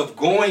tension of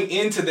going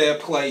into that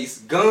place,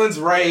 guns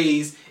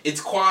raised, it's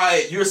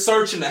quiet, you're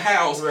searching the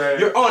house,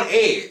 you're on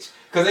edge.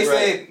 Because they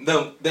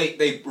said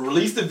they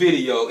released the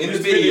video. In the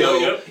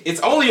video,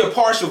 it's only a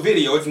partial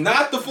video. It's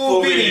not the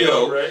full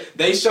video.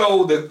 They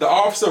show the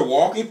officer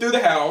walking through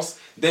the house.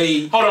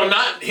 Hold on,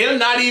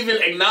 not even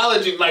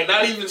acknowledging, like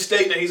not even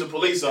stating that he's a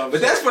police officer.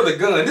 But that's for the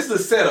gun. This is a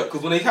setup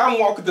because when they come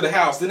walking through the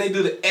house, then they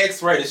do the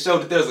X-ray to show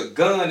that there's a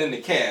gun in the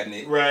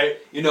cabinet. Right.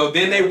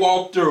 Then they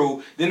walk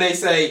through. Then they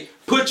say,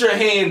 "Put your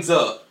hands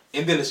up,"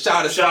 and then the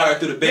shot is fired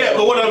through the bedroom. Yeah,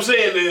 but what I'm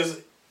saying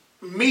is,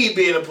 me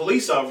being a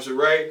police officer,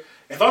 right?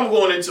 If I'm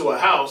going into a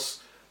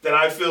house, that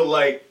I feel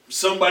like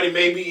somebody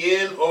may be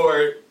in,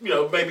 or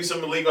maybe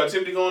some illegal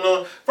activity going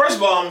on. First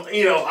of all,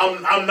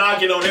 I'm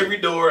knocking on every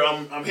door.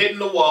 I'm hitting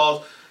the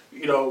walls.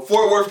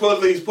 Fort Worth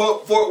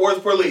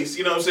police.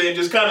 You know what I'm saying?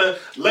 Just kind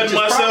of letting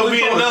myself be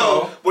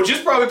known, which is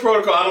probably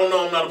protocol. I don't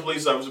know. I'm not a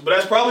police officer, but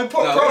that's probably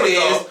protocol. It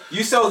is.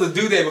 You supposed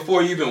to do that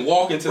before you even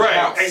walk into the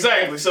house. Right.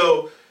 Exactly.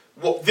 So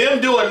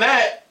them doing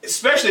that,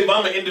 especially if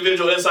I'm an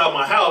individual inside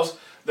my house,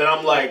 then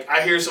I'm like,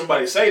 I hear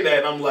somebody say that,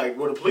 and I'm like,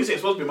 well, the police ain't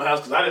supposed to be in my house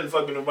because I didn't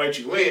fucking invite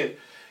you in.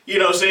 You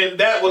know what I'm saying?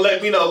 That would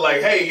let me know,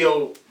 like, hey,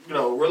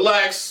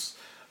 relax.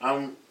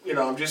 I'm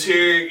just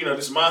here.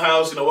 This is my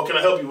house. What can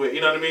I help you with?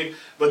 You know what I mean?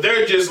 But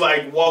they're just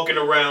like walking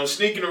around,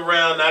 sneaking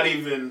around, not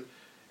even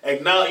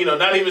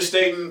not even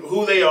stating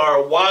who they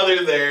are, why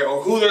they're there,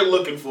 or who they're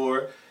looking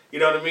for. You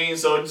know what I mean?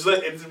 So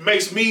it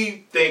makes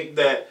me think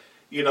that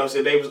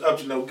say they was up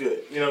to no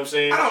good. You know what I'm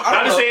saying?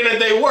 Not just saying that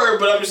they were,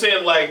 but I'm just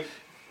saying like.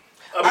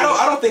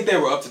 I don't think they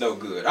were up to no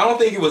good. I don't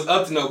think it was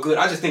up to no good.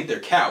 I just think they're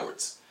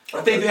cowards.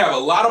 I think you have a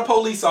lot of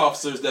police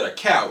officers that are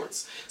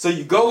cowards. So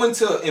you go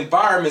into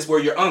environments where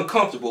you're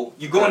uncomfortable.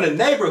 You go into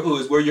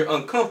neighborhoods where you're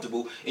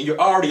uncomfortable and you're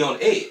already on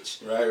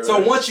edge. Right. So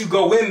once you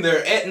go in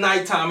there at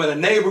nighttime in a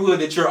neighborhood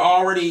that you're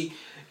already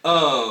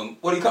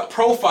profiled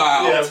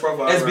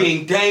as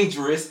being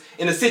dangerous,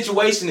 in a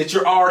situation that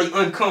you're already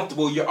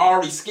uncomfortable, you're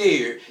already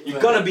scared, you're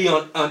gonna be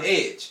on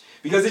edge.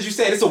 Because as you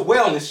said, it's a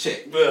wellness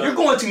check. Yeah. You're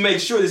going to make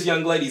sure this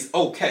young lady's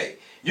okay.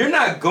 You're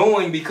not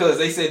going because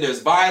they said there's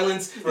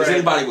violence, there's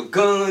anybody with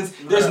guns.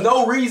 There's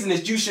no reason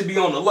that you should be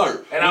on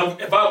alert. And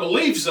if I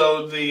believe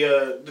so,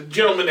 the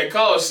gentleman that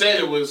called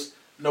said it was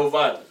no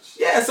violence.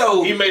 Yeah,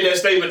 so he made that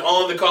statement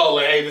on the call,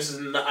 like, hey, this is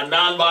a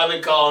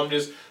non-violent call. I'm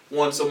just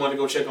want someone to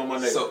go check on my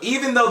neighbor. So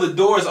even though the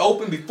door is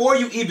open, before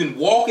you even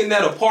walk in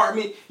that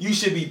apartment, you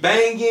should be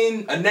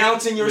banging,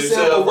 announcing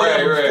yourself or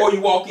whatever before you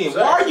walk in.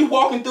 Exactly. Why are you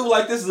walking through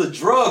like this is a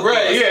drug?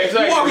 Right, yeah,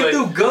 exactly. You're walking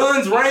through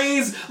guns,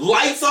 rains,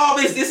 lights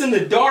off, it's in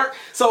the dark.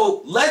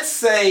 So let's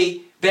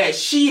say that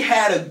she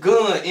had a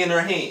gun in her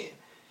hand.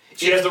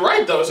 She has the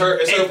right, though. It's her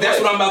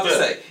that's what I'm about to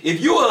say. If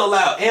you will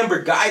allow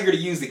Amber Geiger to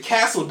use the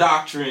castle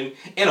doctrine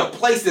in a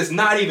place that's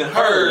not even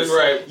hers,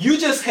 you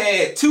just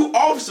had two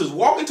officers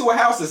walk into a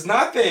house that's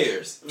not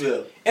theirs,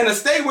 in a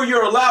state where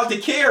you're allowed to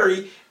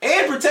carry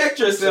and protect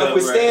yourself,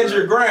 with stand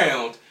your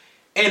ground.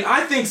 And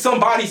I think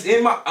somebody's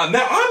in my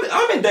now.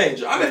 I'm in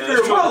danger. I'm in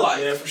fear of my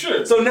life. Yeah, for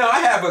sure. So now I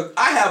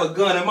have a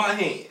gun in my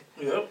hand.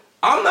 Yep.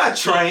 I'm not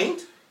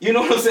trained. You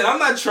know what I'm saying? I'm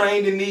not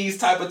trained in these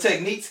type of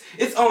techniques.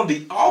 It's on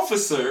the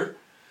officer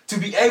to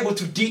be able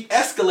to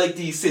de-escalate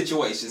these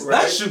situations,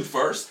 not shoot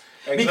first.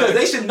 Exactly. Because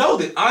they should know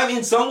that I'm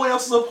in someone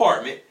else's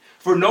apartment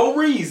for no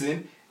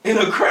reason in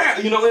a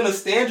crowd, in a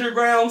stand your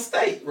ground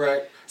state.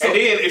 Right. So, and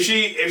then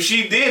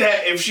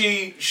if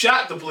she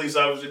shot the police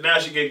officer, now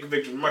she get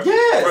convicted of murder.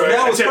 Yes,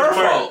 that was her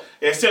fault.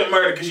 Yeah, attempt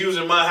murder because you was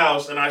in my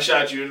house and I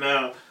shot you, and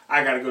now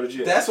I gotta go to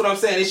jail. That's what I'm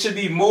saying. It should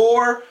be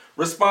more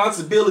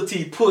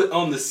responsibility put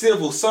on the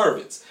civil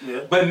servants. Yeah.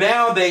 But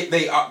now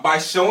they are, by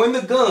showing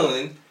the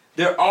gun,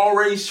 they're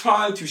already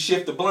trying to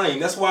shift the blame.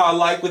 That's why I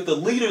like what the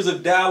leaders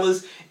of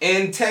Dallas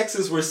and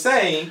Texas were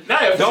saying.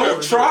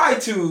 Don't try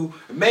to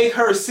make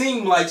her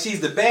seem like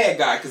she's the bad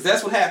guy, because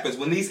that's what happens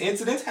when these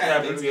incidents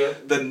happen.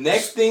 The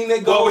next thing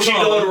that goes on. What was she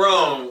doing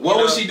wrong? What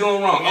was she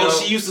doing wrong?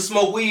 Oh, she used to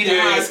smoke weed in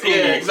high school.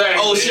 Yeah,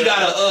 exactly. Oh, she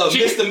got a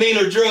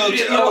misdemeanor drug.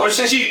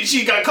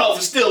 She got caught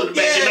for stealing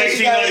back in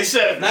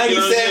 1997.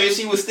 97,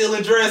 she was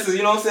stealing dresses.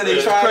 You know what I'm saying?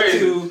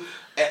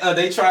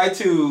 They tried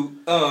to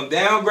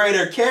downgrade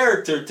her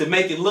character to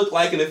make it look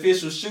like an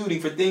official shooting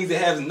for things that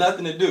has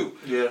nothing to do.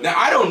 Yeah. Now,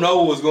 I don't know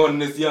what was going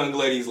on in this young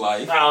lady's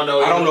life. I don't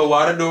know. I don't know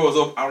why the door was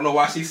open. I don't know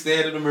why she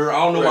stared in the mirror.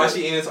 I don't know why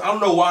she answered. I don't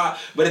know why.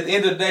 But at the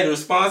end of the day, the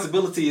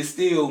responsibility is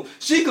still,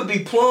 she could be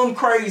plumb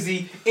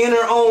crazy in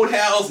her own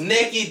house,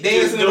 naked,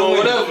 dancing, doing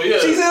whatever. Yeah.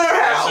 She's in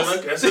her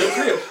house. That's her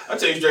crib. I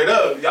tell you straight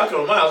up, y'all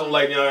come to my house, I'm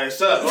lighting y'all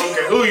ass up. I don't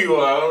care who you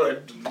are.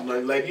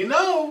 I'm like, you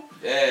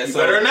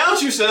better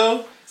announce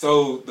yourself.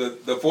 So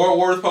the Fort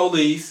Worth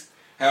police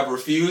have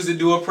refused to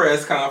do a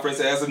press conference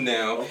as of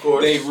now. Of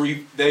course.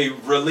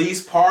 They've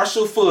released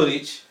partial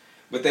footage,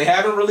 but they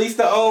haven't released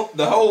the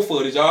whole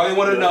footage. All they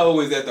want to know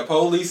is that the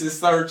police is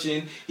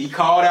searching. He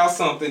called out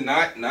something,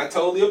 not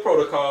totally a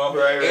protocol,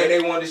 and they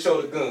wanted to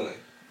show the gun.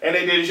 And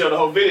they didn't show the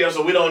whole video,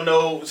 so we don't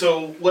know.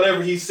 So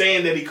whatever he's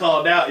saying that he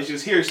called out is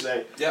just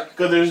hearsay. Yeah.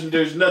 Because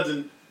there's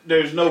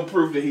no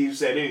proof that he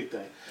said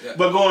anything. Yep.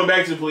 But going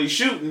back to the police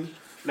shooting,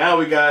 now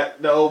we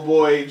got the old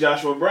boy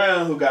Joshua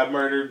Brown who got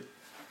murdered.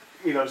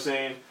 You know what I'm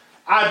saying?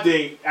 I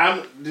think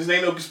this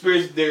ain't no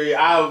conspiracy theory.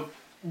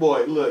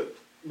 Look,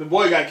 the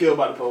boy got killed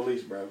by the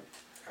police, bro.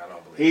 I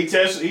don't believe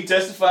he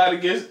testified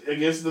against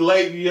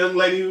the young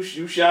lady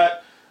who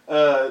shot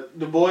the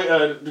boy,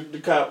 the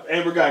cop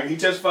Amber Geiger. He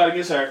testified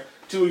against her.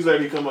 2 weeks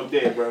later, he come up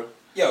dead, bro.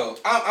 Yo,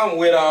 I'm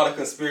with all the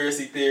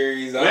conspiracy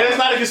theories. Man, it's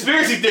not a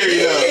conspiracy theory,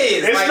 though.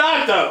 It's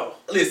not, though.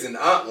 Listen,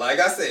 like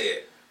I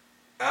said,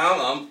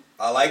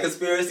 I like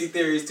conspiracy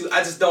theories, too.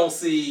 I just don't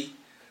see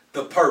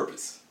the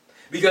purpose.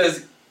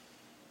 Because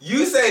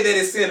You say that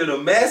it's sending a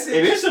message.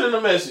 It is sending a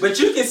message. But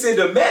you can send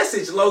a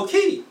message low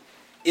key.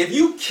 If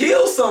you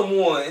kill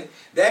someone,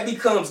 that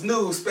becomes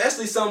news,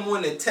 especially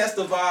someone that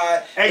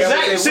testified.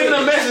 Exactly. Sending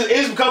a message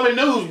is becoming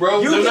news, bro.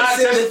 They're not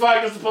testifying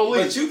against the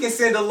police. But you can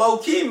send a low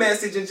key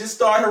message and just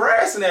start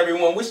harassing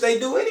everyone, which they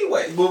do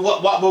anyway. But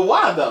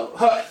why though?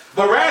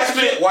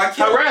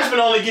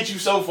 Harassment only gets you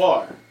so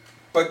far.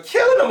 But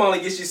killing them only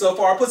gets you so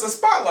far. It puts a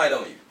spotlight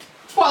on you.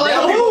 Spotlight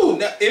on who?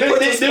 It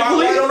puts a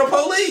spotlight on the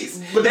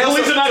police. But the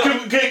police are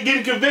not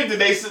getting convicted.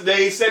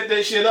 They set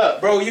that shit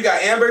up. Bro, you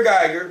got Amber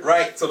Geiger,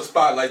 right? So the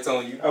spotlight's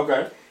on you.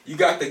 Okay. You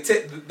got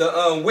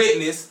the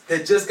witness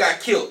that just got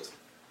killed.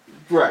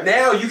 Right.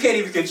 Now you can't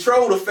even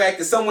control the fact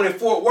that someone in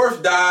Fort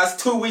Worth dies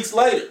 2 weeks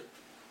later.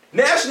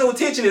 National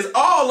attention is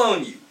all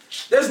on you.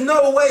 There's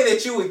no way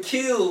that you would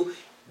kill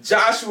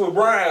Joshua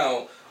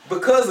Brown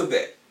because of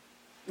that.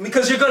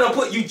 Because you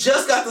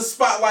just got the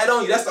spotlight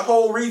on you. That's the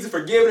whole reason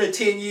for giving it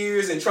 10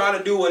 years and trying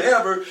to do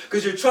whatever,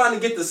 because you're trying to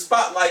get the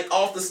spotlight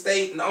off the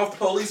state and off the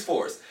police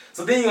force.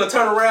 So then you're going to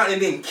turn around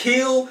and then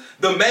kill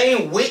the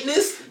main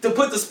witness to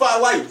put the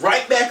spotlight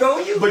right back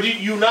on you? But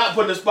you're not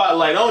putting the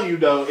spotlight on you,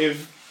 though,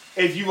 if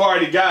you've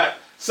already got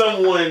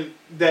someone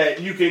that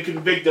you can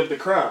convict of the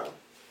crime.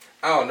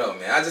 I don't know,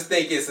 man. I just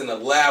think it's an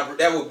elaborate.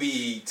 That would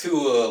be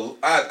too.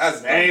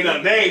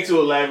 They ain't too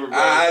elaborate, bro.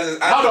 I just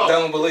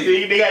don't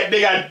believe it.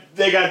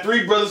 They got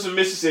 3 brothers from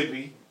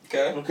Mississippi.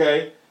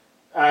 Okay.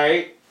 All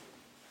right.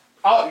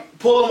 I'll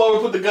pull them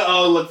over. Put the gun.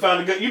 Oh, look,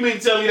 found the gun. You mean to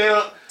tell me they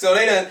don't? So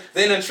they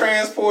done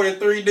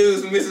transported 3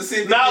 dudes from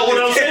Mississippi. Nah,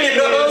 what I'm saying is,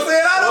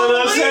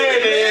 what I'm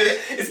saying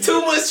is, it's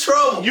too much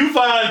trouble. You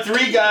find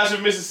 3 guys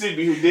from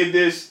Mississippi who did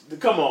this.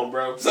 Come on,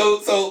 bro.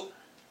 So.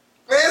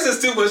 That's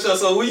just too much.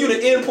 So when you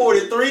done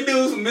imported 3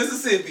 dudes from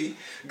Mississippi,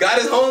 got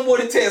his homeboy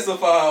to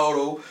testify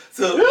on him,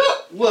 for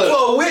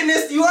a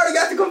witness, you already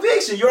got the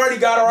conviction. You already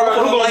got her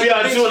off. Who's gonna be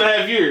out in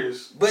 2.5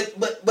 years? But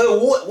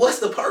what's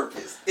the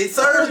purpose? It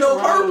serves no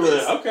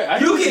purpose. Okay,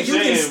 you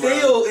can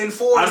still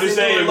enforce. I'm just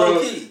saying,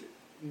 bro.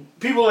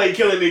 People ain't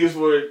killing niggas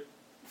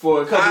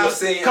for a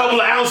couple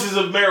of ounces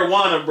of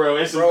marijuana, bro,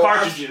 and some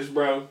cartridges,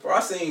 bro. Bro, I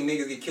seen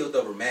niggas get killed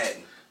over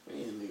Madden.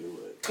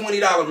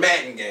 $20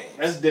 Madden game.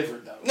 That's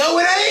different though. No,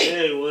 it ain't.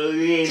 Yeah, well,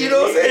 you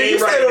know what I'm saying? You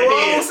say the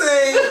wrong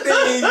thing.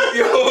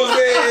 You know what I'm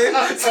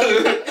saying? So,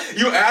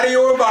 you out of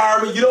your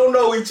environment. You don't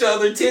know each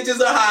other.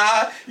 Tensions are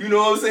high. You know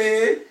what I'm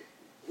saying?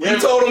 You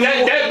told him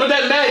but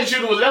that Madden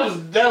shooter was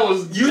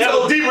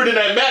deeper than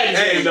that Madden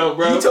game though,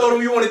 bro. You told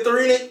him you wanted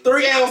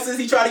 3 ounces.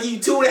 He tried to give you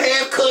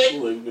 2.5 cut.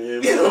 Look,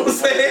 man, you know what I'm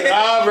saying?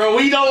 Nah, bro,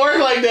 we don't work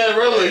like that,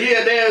 bro.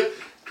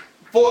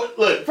 Look,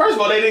 look, first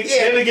of all, they didn't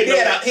get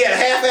he had a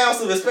half ounce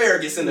of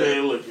asparagus in there.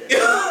 Man, look at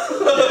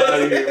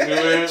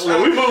it.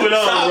 Look, we moving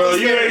on, bro.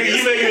 You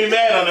making me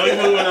mad on that.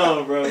 We moving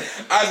on, bro.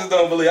 I just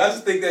don't believe. I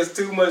just think there's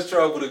too much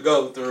trouble to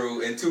go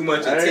through and too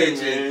much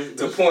attention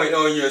to point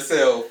on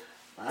yourself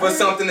for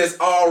something that's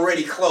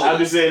already closed. I'm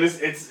just saying,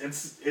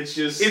 it's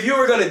just. If you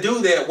were gonna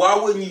do that, why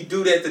wouldn't you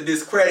do that to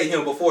discredit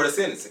him before the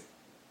sentencing?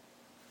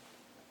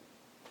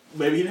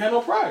 Maybe he didn't have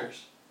no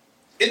priors.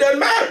 It doesn't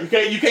matter. You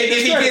can't.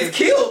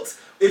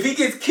 If he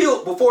gets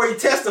killed before he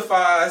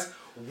testifies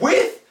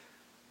with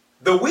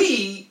the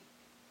weed,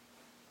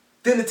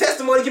 then the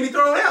testimony can be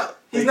thrown out.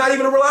 He's not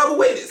even a reliable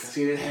witness. Because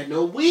he didn't have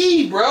no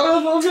weed, bro.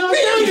 That's what I'm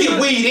saying. You get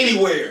weed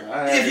anywhere.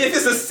 If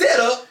it's a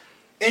setup,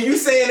 and you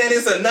saying that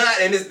it's a knot,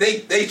 and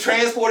they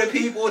transported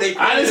people,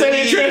 I didn't say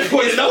they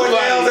transported nobody.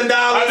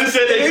 I just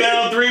said they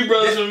found 3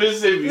 brothers from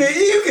Mississippi.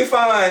 You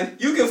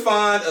can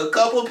find a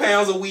couple of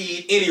pounds of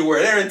weed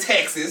anywhere. They're in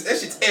Texas. That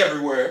shit's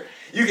everywhere.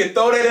 You can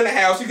throw that in the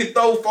house. You can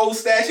throw 4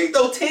 stacks. You can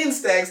throw 10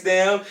 stacks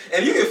down,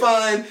 and you can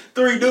find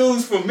 3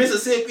 dudes from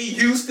Mississippi,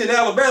 Houston,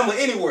 Alabama,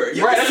 anywhere.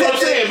 Right, that's what I'm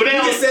saying. But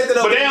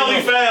they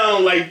only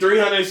found like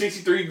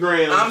 363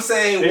 grams. I'm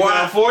saying they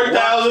found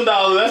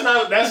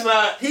 $40,000. That's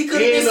not. He could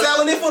have been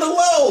selling it for the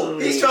low.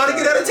 He's trying to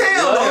get out of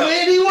town. No,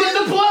 man, he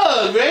wasn't the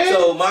plug, man.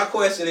 So my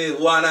question is,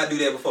 why not do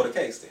that before the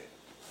case then?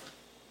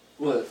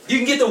 What? You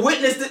can get the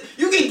witness.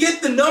 You can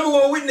get the number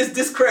 1 witness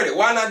discredit.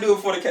 Why not do it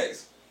before the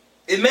case?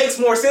 It makes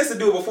more sense to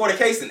do it before the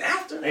case than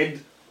after.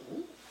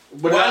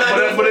 But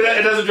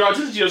it doesn't draw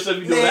attention to yourself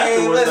if you do it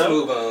afterwards. Let's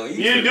move on.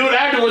 You do it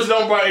afterwards,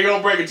 you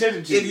don't break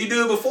attention to. If you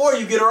do it before,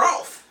 you get her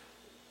off.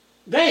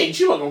 Dang,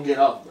 she wasn't gonna get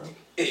off, bro.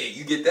 Yeah,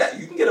 you get that.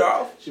 You can get her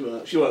off. She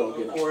wasn't gonna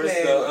get off. Of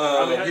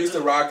course,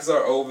 Houston Rockets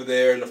are over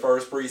there in the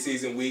first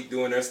preseason week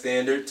doing their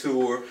standard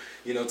tour.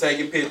 You know,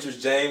 taking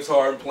pictures. James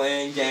Harden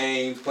playing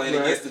games, playing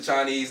against the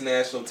Chinese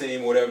national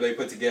team, whatever they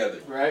put together.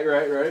 Right.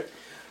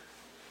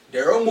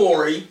 Daryl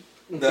Morey,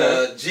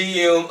 the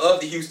GM of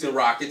the Houston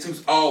Rockets,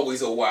 who's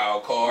always a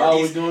wild card.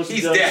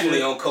 He's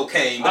definitely on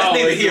cocaine. That's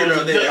neither here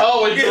nor there.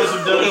 Always doing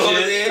some dumb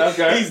shit.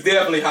 Okay. He's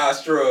definitely high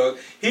strung.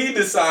 He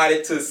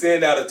decided to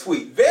send out a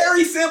tweet.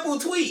 Very simple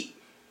tweet.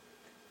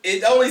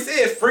 It only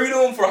said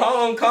freedom for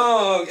Hong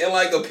Kong and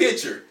like a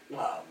picture. Oh,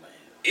 man.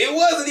 It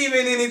wasn't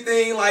even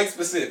anything like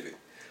specific.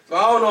 So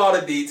I don't know all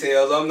the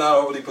details. I'm not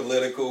overly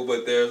political,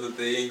 but there's a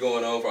thing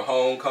going on for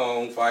Hong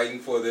Kong fighting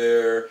for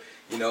their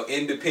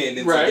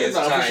independence right. against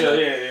China. For sure.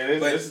 Yeah.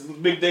 But it's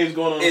big things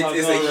going on.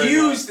 It's a right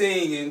huge now.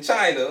 thing in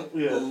China.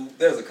 Yeah.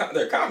 They're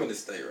a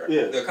communist state, right?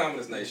 Yeah. They're a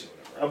communist nation.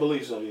 Whatever. I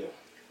believe so. Yeah.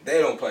 They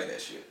don't play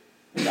that shit.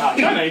 Nah,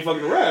 China ain't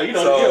fucking around. The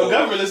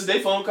government listens to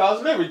their phone calls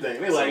and everything.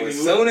 They like, as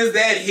soon as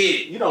that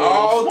hit,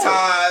 all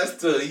ties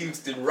to the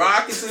Houston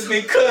Rockets has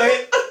been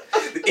cut.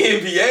 The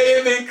NBA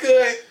has been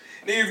cut.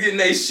 Niggas getting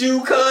their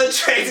shoe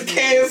contracts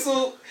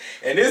canceled.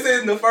 And this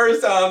isn't the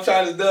first time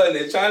China's done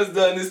it. China's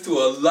done this to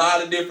a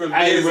lot of different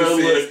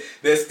businesses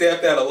that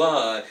stepped out of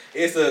line.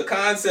 It's a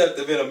concept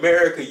of in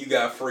America, you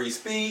got free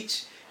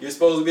speech. You're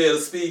supposed to be able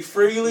to speak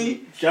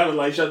freely. China's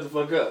like, shut the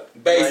fuck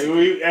up.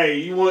 Basically. Like,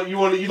 you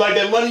like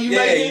that money you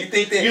making? You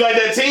think that you like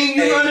that team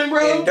you running,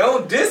 bro? And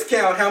don't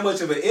discount how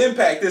much of an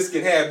impact this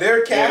can have.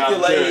 They're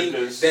calculating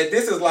that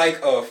this is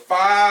like a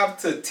 5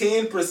 to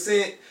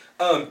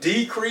 10%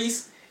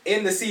 decrease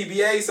in the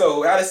CBA.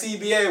 So how the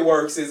CBA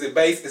works is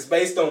it's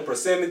based on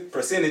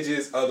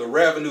percentages of the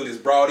revenue that's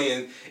brought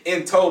in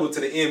total to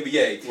the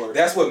NBA. Work.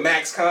 That's what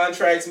max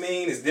contracts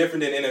mean. It's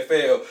different than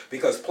NFL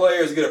because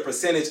players get a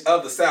percentage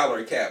of the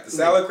salary cap. The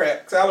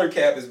salary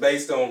cap is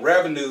based on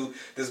revenue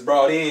that's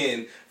brought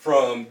in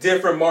from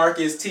different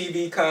markets,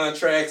 TV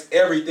contracts,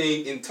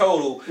 everything in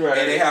total,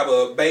 and they have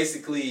a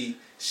basically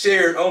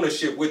shared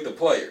ownership with the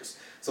players.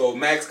 So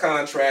max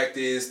contract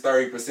is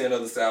 30%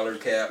 of the salary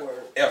cap,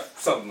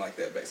 something like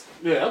that,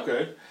 basically. Yeah,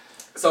 okay.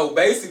 So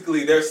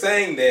basically, they're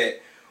saying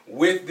that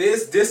with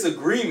this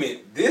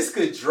disagreement, this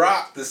could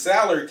drop the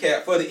salary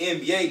cap for the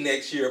NBA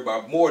next year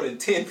by more than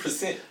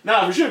 10%.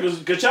 Nah, for sure,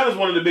 because China's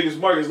one of the biggest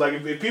markets. Like,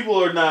 if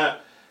people are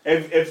not,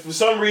 if for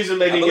some reason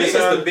they didn't get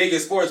signed, it's the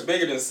biggest sport. It's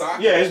bigger than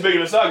soccer. Yeah, it's bigger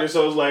than soccer.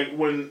 So it's like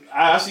when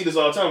I see this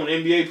all the time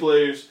when NBA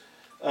players.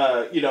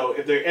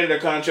 If they're ended their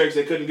contracts,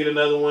 they couldn't get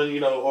another one,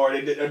 or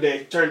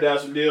they turned down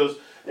some deals.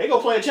 They go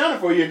play in China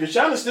for a year because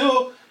China's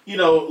still,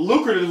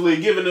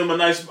 lucratively giving them a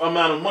nice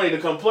amount of money to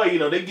come play.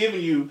 They're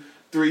giving you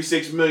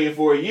 $3-6 million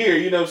for a year.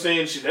 You know what I'm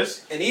saying? That's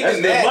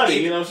good money.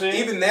 You know what I'm saying?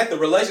 Even that, the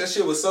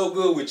relationship was so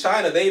good with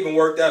China. They even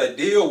worked out a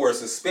deal where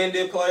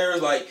suspended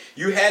players, like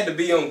you had to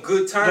be on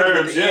good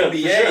terms with the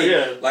NBA. Sure,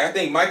 yeah. Like I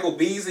think Michael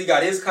Beasley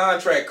got his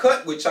contract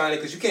cut with China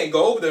because you can't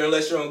go over there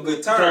unless you're on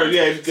good terms.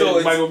 Yeah,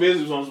 so Michael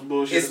Beasley was on some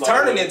bullshit. It's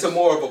turning into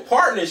more of a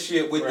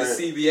partnership with the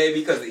CBA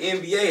because the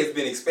NBA has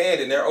been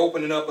expanding. They're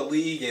opening up a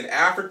league in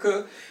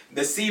Africa.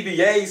 The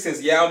CBA,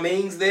 since Yao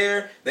Ming's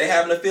there, they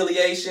have an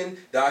affiliation.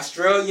 The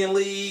Australian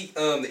League,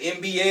 the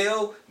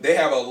NBL, they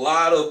have a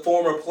lot of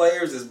former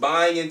players that's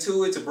buying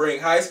into it to bring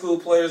high school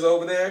players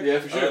over there. Yeah,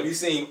 for sure. You've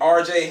seen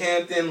R.J.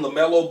 Hampton,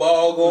 LaMelo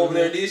Ball go over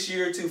there this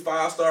year. 2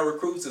 5-star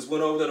recruits just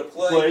went over there to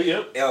play.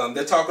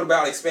 They're talking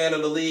about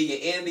expanding the league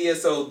in India.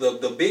 So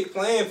the big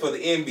plan for the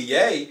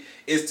NBA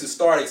is to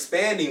start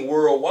expanding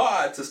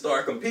worldwide to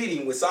start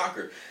competing with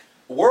soccer.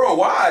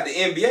 Worldwide, the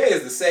NBA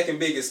is the second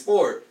biggest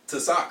sport to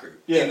soccer.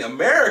 Yeah. In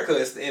America,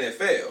 it's the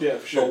NFL. Yeah,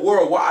 for sure. But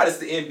worldwide, it's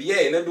the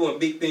NBA, and they're doing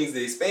big things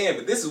to expand.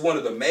 But this is one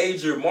of the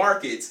major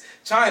markets,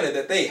 China,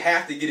 that they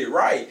have to get it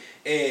right.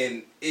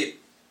 And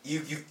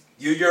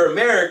you're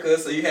America,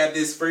 so you have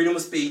this freedom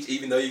of speech,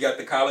 even though you got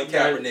the Colin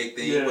Kaepernick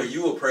thing where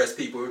you oppress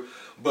people,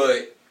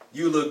 but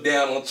you look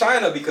down on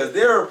China because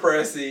they're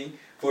oppressing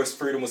for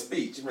freedom of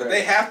speech. But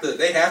they have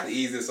to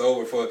ease this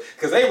over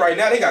because right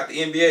now they got the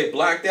NBA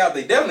blacked out.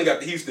 They definitely got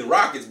the Houston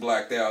Rockets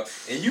blacked out,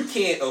 and you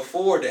can't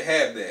afford to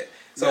have that.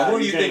 So who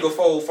do you think will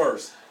fold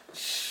first?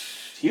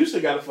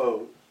 Houston got to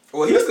fold.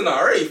 Well, Houston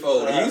already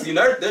folded. Houston,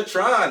 they're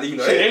trying. The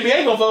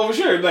NBA gonna fold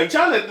for sure. Like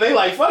China, they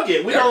like fuck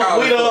it.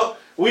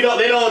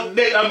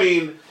 I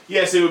mean,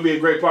 yes, it would be a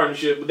great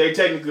partnership, but they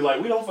technically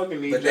like we don't fucking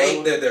need. But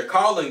they're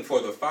calling for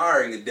the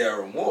firing of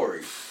Daryl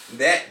Morey.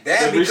 That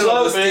becomes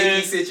a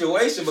sticky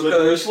situation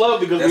because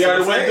we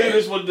already went through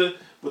this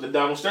with the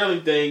Donald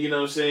Sterling thing. You know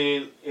what I'm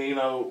saying? And,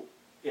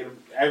 and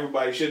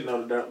everybody should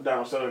know the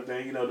Donald Sterling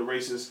thing. The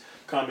racist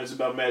comments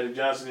about Magic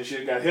Johnson and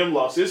shit got him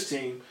lost his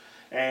team,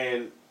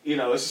 and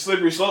it's a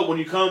slippery slope when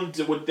you come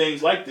to with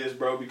things like this,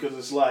 bro. Because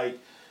it's like,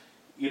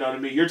 you know what I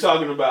mean? You're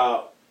talking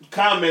about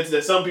comments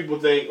that some people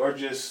think are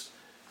just,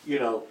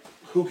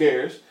 who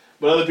cares?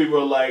 But other people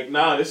are like,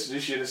 nah, this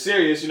shit is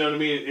serious. You know what I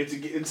mean?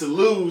 It's to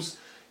lose,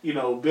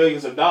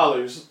 billions of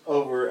dollars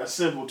over a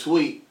simple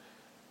tweet.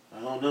 I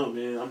don't know,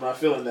 man. I'm not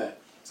feeling that.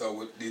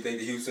 So, do you think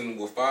the Houston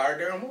will fire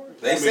Daryl Morey?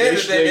 They said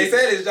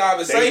his job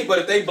is safe, but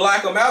if they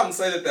black him out and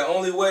say that the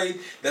only way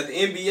that the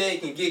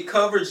NBA can get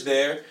coverage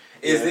there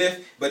is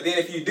but then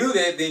if you do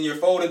that, then you're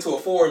folding to a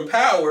foreign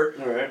power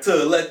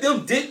to let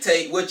them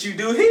dictate what you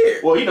do here.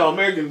 Well,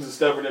 Americans are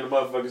stubborn in the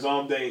motherfuckers.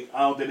 I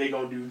don't think they're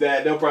gonna do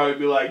that. They'll probably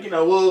be like,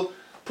 we'll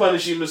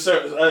punish him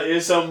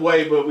in some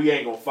way, but we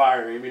ain't gonna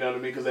fire him. You know what I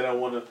mean? Because they don't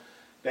want to.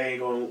 They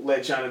ain't gonna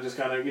let China just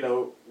kind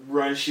of,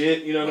 run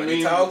shit. You know what I mean?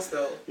 He talks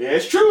though. Yeah,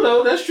 it's true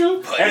though. That's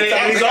true.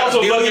 And he's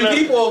also fucking up.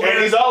 People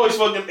and he's always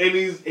fucking. And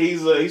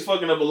he's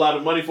fucking up a lot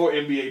of money for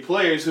NBA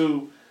players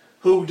who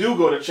do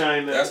go to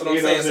China. That's what I'm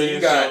saying.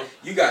 So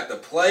you got the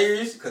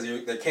players because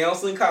they're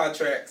canceling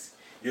contracts.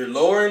 You're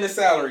lowering the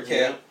salary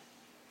cap.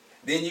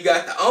 Then you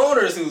got the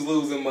owners who's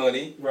losing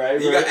money. Right.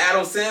 Then you got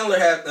Adam Silver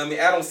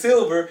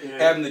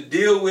having to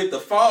deal with the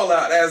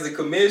fallout as the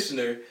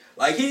commissioner.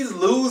 Like, he's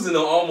losing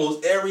on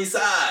almost every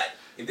side.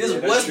 If this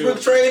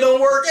Westbrook trade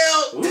don't work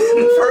out in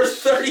the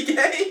first 30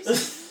 games,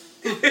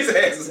 his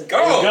ass is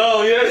gone.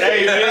 Go, yeah.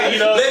 Hey, man,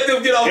 let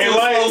them get off to a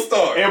slow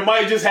start. It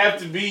might just have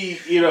to be,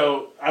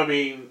 I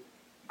mean,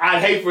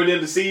 I'd hate for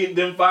them to see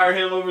them fire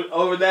him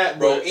over that.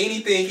 Bro, but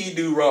anything he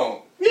do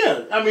wrong.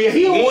 Yeah, I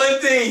mean, one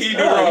thing he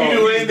do wrong. He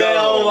do anything I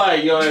don't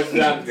like, yo, it's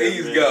not good.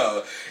 He's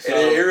gone. So,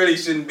 and it really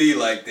shouldn't be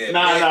like that.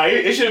 Nah,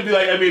 it shouldn't be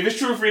like. I mean, if it's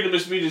true freedom of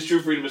speech, it's true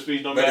freedom of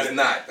speech. But it's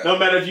not. No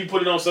matter if you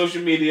put it on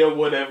social media or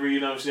whatever, you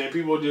know what I'm saying.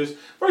 People just,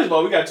 first of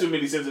all, we got too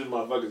many sensitive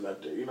motherfuckers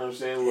out there. You know what I'm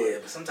saying? Yeah,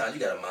 but sometimes you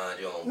gotta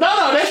mind your own.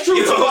 No, that's true.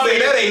 You know what I'm saying?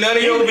 That ain't none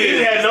of your business.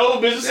 You had no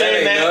business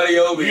saying that. None of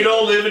your business. You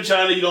don't live in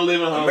China. You don't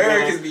live in Hong Kong.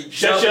 Americans be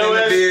jumping in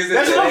the business.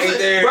 That's what I'm saying,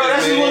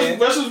 saying,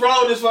 bro. That's what's wrong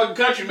with this fucking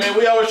country, man.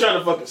 We always trying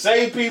to fucking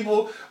save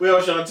people. We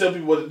always trying to tell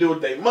people what to do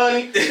with their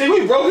money. Then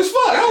we broke as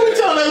fuck. How we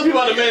telling other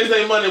people how to manage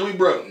their money? We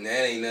broke.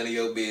 That ain't none of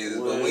your business.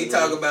 But when we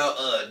talk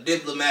about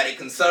diplomatic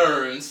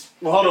concerns,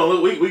 well, hold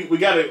on. We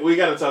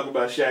gotta talk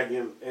about Shaq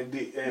and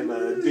D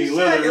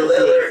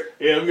Lillard.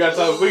 Yeah, we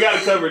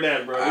gotta cover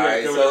that, bro. All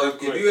right. So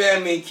if you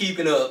haven't been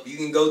keeping up, you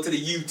can go to the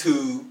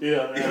YouTube.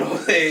 Yeah. You know what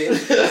I'm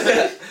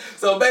saying?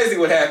 So basically,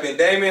 what happened?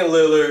 Damian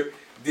Lillard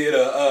did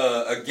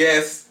a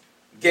guest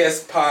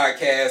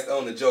podcast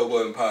on the Joe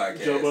Budden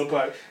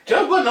podcast.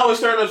 Joe Budden always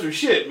starting us with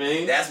shit,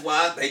 man. That's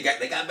why they got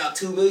about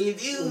 2 million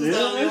views.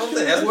 Yeah,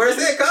 that's where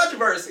it's at,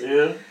 controversy.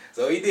 Yeah.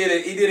 So he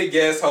did a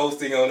guest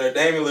hosting on there.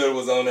 Damian Lillard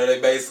was on there.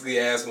 They basically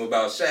asked him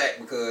about Shaq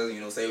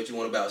because, say what you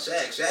want about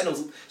Shaq.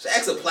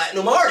 Shaq's a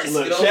platinum artist.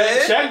 Look, you know what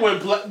I'm saying? Shaq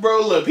went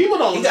bro, look, people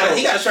don't know.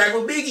 He got a track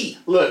with Biggie.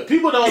 Look,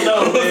 people don't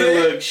know,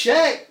 man. Look,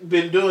 Shaq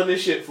been doing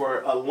this shit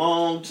for a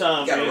long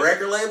time, He got a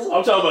record label?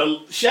 I'm talking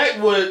about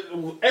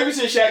Shaq ever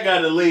since Shaq got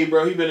in the league,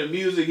 bro, he been in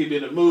music, he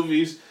been in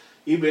movies.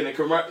 He been in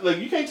commercial. Look,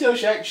 you can't tell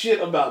Shaq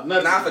shit about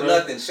nothing. Not for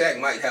nothing,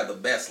 Shaq might have the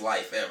best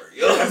life ever.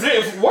 You know what I'm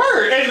saying?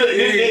 Word. And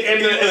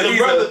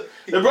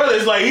the brother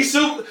is like, he's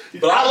super.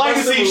 I like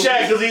to see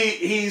Shaq because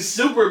he's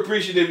super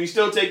appreciative. He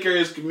still take care of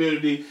his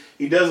community.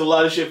 He does a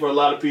lot of shit for a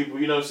lot of people.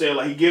 You know what I'm saying?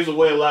 Like, he gives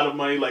away a lot of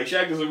money. Like,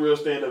 Shaq is a real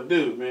stand-up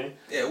dude, man.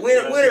 Yeah,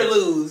 win or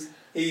lose,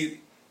 he's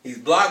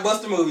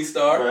blockbuster movie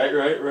star.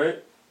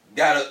 Right.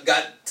 Got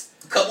a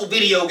couple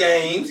video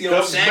games.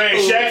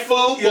 Shaq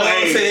Fu. You know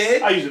what I'm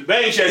saying? I used to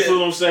bang Shaq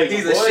Fu on stage.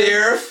 He's a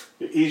sheriff.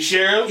 He's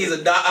sheriff. He's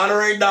an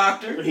honorary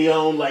doctor. He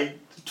owned like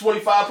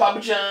 25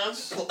 Papa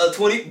John's. A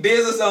 20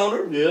 business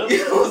owner. Yeah.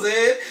 You know what I'm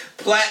saying?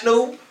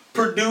 Platinum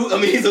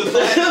he's a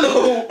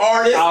platinum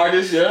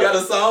artist. Yeah. Got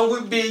a song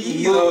with Biggie.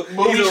 He's a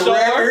star.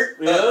 record.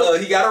 Yeah.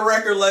 He got a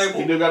record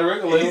label. He do got a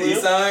record label. He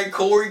signed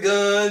Corey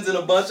Guns and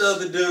a bunch of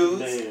other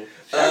dudes.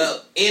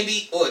 Four-time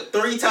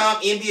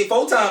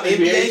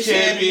NBA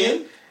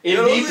champion.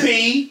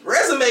 MVP.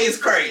 Resume is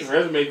crazy.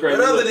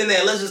 But other than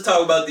that, let's just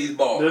talk about these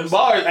bars. The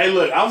bars. Hey,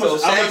 look, I'm gonna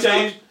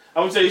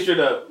tell you straight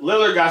up.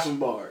 Lillard got some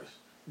bars.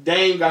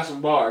 Dame got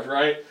some bars,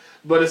 right?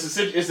 But it's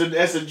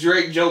a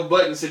Drake Joe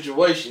Budden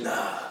situation.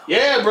 Nah.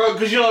 Yeah, bro,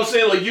 because you know what I'm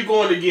saying. Like you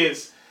going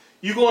against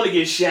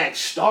Shaq's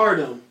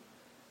stardom.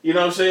 You know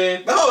what I'm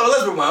saying? But hold on,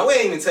 let's rewind. We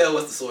ain't even tell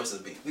what's the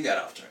sources be. We got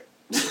off track.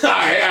 all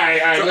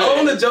right. So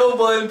on the Joe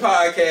Budden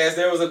podcast,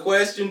 there was a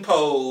question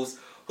posed: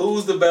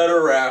 who's the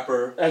better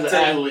rapper as an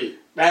athlete?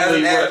 As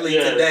an athlete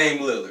to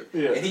Dame Lillard.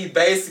 Yeah. And he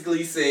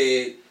basically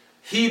said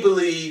he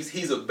believes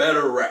he's a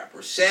better rapper.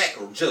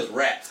 Shaq just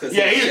raps.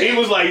 He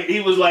was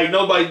like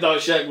nobody thought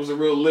Shaq was a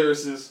real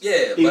lyricist.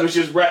 Yeah. He was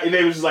just rap.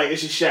 They was just like,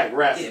 it's just Shaq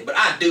rapping. Yeah, but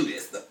I do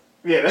this though.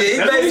 Yeah, he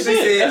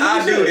basically said,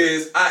 I do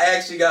this. I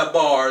actually got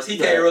bars. He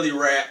can't really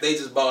rap. They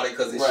just bought it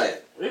because it's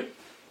Shaq.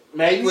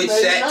 Maybe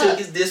Shaq took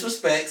his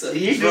disrespect, so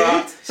he did.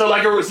 dropped. So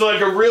like a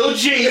real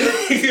G.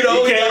 He came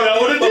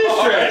out with a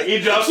diss track. He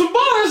dropped some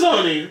bars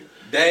on him.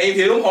 Dame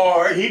hit him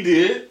hard. He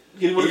did.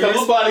 Hit him with a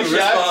couple of body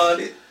shots.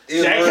 Responded.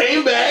 Shaq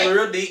came back.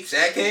 Real deep.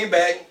 Shaq came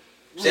back.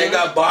 Shaq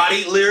got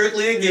bodied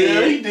lyrically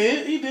again.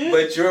 Yeah, he did.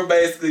 But you're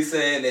basically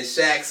saying that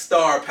Shaq's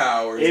star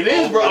power is... It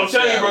is, bro. I'm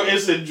telling you, bro.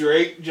 It's a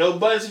Drake, Joe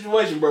Budden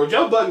situation, bro.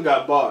 Joe Budden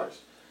got bars.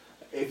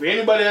 If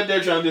anybody out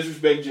there trying to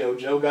disrespect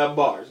Joe got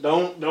bars.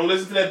 Don't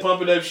listen to that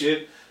pumping up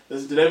shit.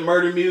 Listen to that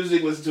murder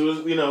music. Listen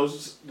to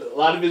his, a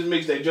lot of his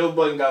mixtape. Joe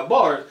Budden got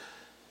bars.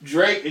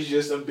 Drake is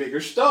just a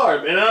bigger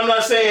star. And I'm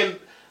not saying...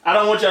 I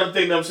don't want y'all to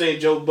think that I'm saying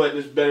Joe Budden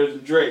is better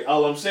than Drake.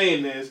 All I'm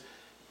saying is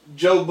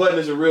Joe Budden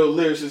is a real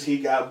lyricist. He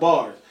got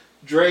bars.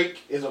 Drake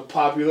is a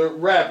popular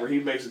rapper.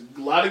 He makes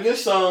a lot of good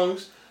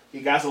songs.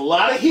 He got a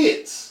lot of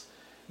hits.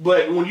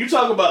 But when you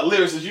talk about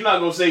lyricists, you're not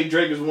going to say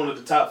Drake is one of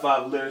the top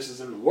 5 lyricists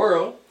in the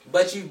world.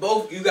 But you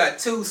got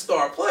 2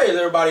 star players.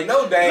 Everybody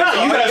know Dame.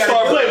 No, you got a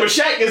star player, but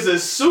Shaq is a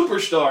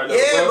superstar, though.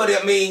 Yeah, bro.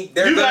 but I mean,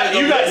 you got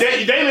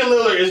Damian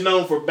Lillard is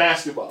known for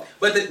basketball.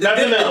 But the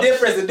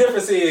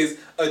difference is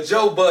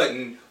Joe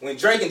Budden. When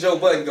Drake and Joe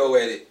Budden go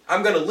at it,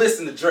 I'm gonna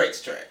listen to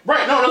Drake's track.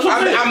 Right? No, that's what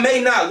I'm saying. I may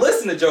not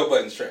listen to Joe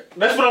Budden's track.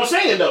 That's what I'm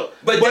saying, though.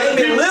 But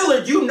Damian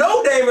Lillard, you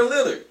know Damian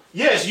Lillard.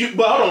 Yes,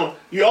 but hold on.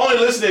 You only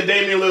listen to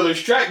Damian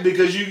Lillard's track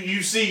because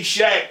you see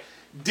Shaq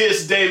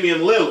diss Damian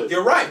Lillard.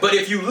 You're right, but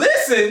if you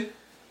listen,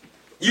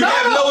 you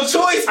have no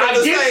choice but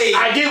to say.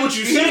 I get what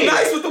you're saying. He's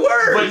nice with the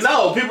words. But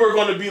no, people are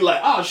going to be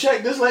like, "Oh,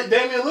 Shaq diss like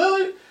Damian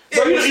Lillard."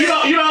 But you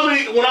know how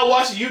many, when I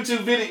watch a YouTube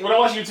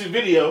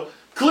video,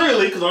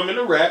 clearly because I'm in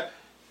the rap,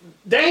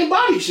 they ain't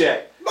body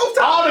Shaq.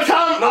 All the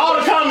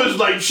comments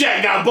like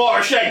Shaq got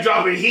bars, Shaq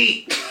dropping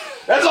heat.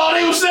 That's all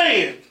they was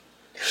saying.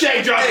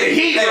 Shaq dropping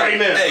heat right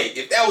now. Hey,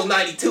 if that was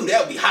 92, that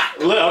would be hot.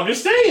 Look, I'm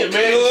just saying,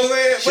 man. You know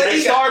what I'm saying?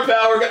 Shaq star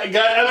power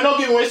got. I mean, don't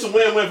get me wrong, it's a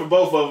win-win for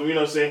both of them. You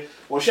know what I'm saying?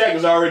 Well, Shaq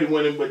was already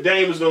winning, but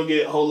Dame was gonna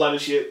get a whole lot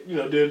of shit. You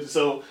know,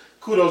 so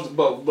kudos to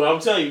both. But I'm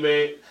telling you,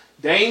 man,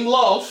 Dame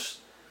lost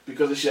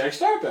because of Shaq's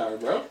star power,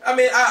 bro. I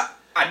mean, I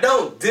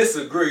don't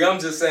disagree. I'm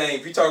just saying,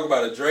 if you talk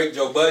about a Drake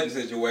Joe Budden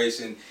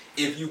situation,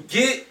 if you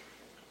get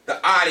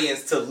the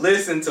audience to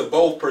listen to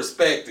both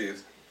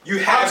perspectives, you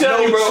have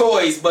no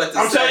choice but to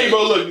I'm telling you,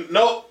 bro,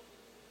 look,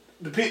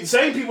 the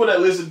same people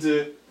that listen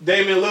to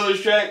Damian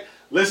Lillard's track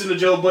listen to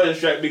Joe Budden's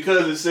track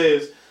because it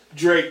says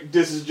Drake,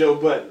 this is Joe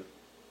Budden.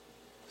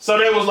 So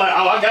they was like,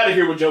 oh, I gotta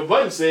hear what Joe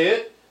Budden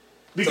said.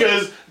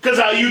 Because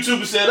how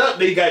YouTube is set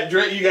up, you got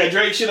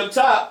Drake shit up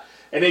top,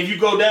 and then you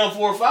go down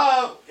 4 or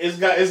 5,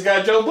 it's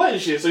got Joe Budden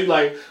shit. So you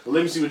like, well,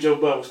 let me see what Joe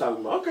Budden was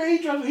talking about. Okay,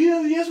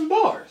 he has some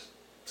bars.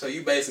 So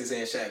you basically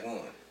saying Shaq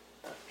won.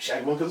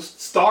 Shaq won because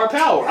star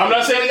power. I'm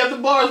not saying he got the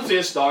bars, I'm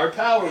saying star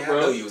power, bro.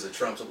 I know you was a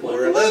Trump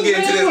supporter. Let's get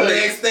into this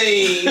next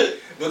thing.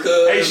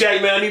 Because hey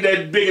Shaq, man, I need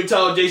that big and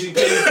tall JC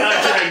Penney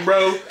contract,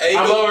 bro. Hey,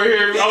 I'm over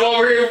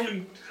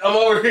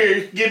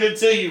here getting it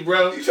to you,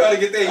 bro. You trying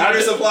to get that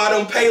year supply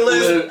on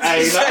Payless?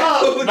 I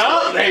don't want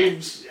that. I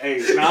need,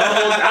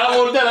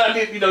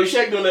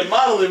 Shaq doing that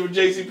modeling for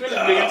JC Penney,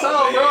 big and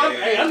tall, bro.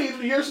 Hey, I need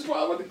a year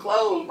supply with the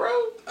clothes, bro.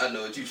 I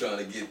know what you trying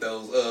to get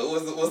those.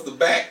 What's the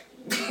back?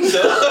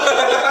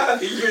 The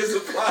year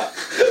supply.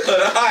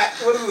 The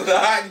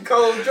hot and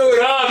cold joint.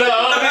 No,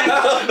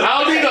 I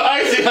don't need no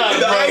icy hot,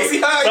 bro.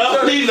 Icy hot. I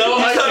don't need no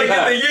icy hot. You trying to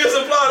get the year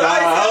supply of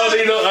icy hot? I don't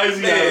need no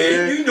icy hot,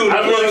 man. You know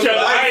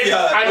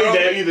I need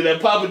that either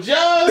that Papa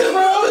John's, bro.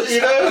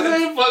 You know what I'm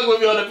saying? Fuck with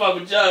me on that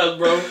Papa John's,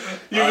 bro.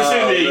 You can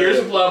send me a year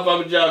supply of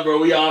Papa John's, bro.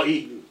 We all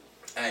eating.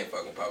 I ain't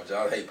fucking Papa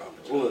John's. I hate Papa John's.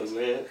 Look,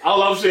 man.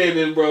 All I'm saying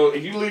is, bro,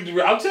 if you leave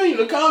I'm telling you,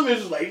 the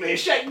comments is like, man,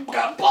 Shaq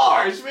got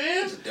bars,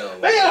 man.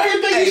 They out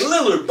here thinking. Hey,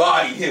 Lillard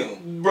bodied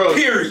him. Bro.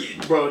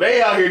 Period. Bro,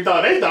 they out here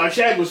thought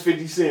Shaq was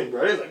 50 Cent,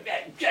 bro. They was like,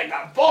 Shaq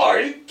got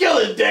bars. He's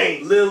killing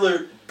Dame.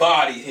 Lillard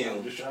bodied him.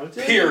 I'm just trying to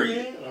tell period.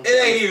 You, man.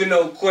 It ain't even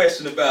no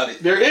question about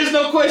it. There is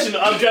no question.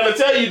 I'm trying to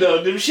tell you,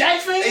 though. Them Shaq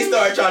fans. They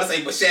started trying to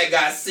say, but Shaq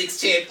got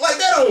 6 champions. Like,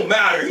 that don't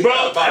matter.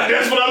 Bro,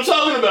 that's what I'm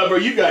talking about, bro.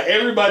 You got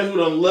everybody who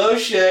done love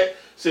Shaq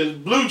since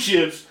Blue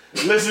Chips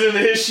listening to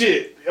his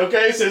shit.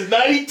 Okay? Since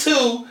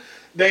 92,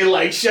 they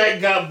like Shaq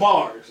got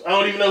bars. I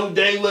don't even know who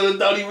Dame Lillard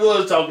thought he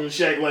was talking to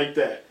Shaq like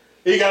that.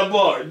 He got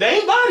bars.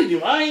 Dame bodied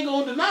him. I ain't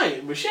gonna deny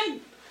it. But Shaq,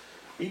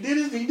 he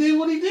did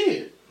what he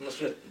did.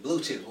 Blue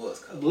Chips was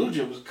cold. Blue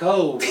Chips was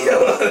cold,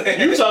 bro.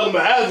 You talking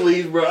about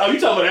athletes, bro. You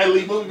talking about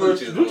athlete movie, bro.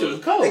 Blue Chips was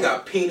cold. They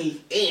got Penny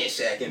and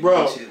Shaq in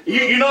bro. Blue Chips. Bro.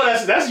 You know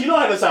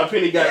that's how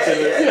Penny got to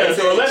the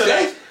so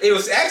Atlanta. It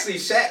was actually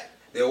Shaq.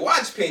 They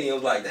watched Penny and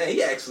was like, dang,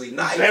 he actually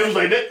nice. It was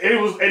like that.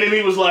 And then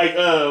he was like,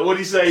 what'd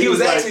he say? He was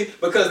actually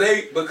because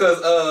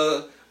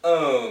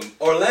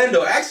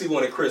Orlando actually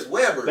wanted Chris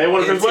Webber. They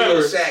wanted Chris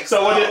Webber.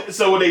 So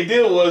what they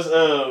did was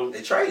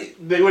they traded.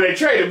 They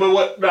traded,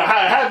 but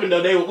how it happened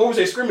though? What was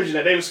they scrimmaging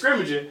at? They were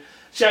scrimmaging.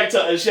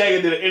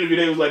 Shaq did an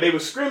interview. They were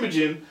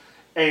scrimmaging,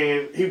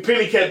 and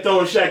Penny kept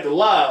throwing Shaq the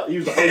lob. He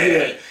was like, oh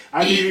yeah,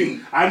 I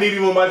need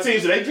him on my team.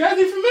 So they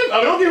drafted him from him. I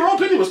mean, don't get me wrong,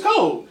 Penny was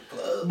cold.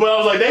 But I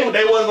was like, they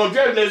wasn't going to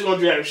draft him. They was going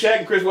to draft Shaq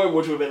and Chris Webber,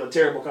 which would have been a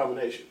terrible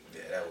combination.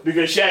 Yeah, that would.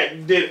 Because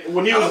Shaq did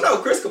when he was. I don't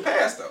know. Chris could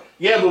pass though.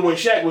 Yeah, but when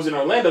Shaq was in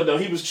Orlando, though,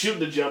 he was shooting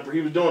the jumper.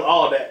 He was doing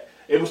all that.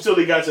 It was till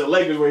he got to the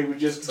Lakers where he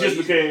was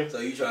became. So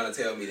you trying to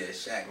tell me that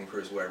Shaq and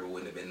Chris Webber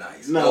wouldn't have been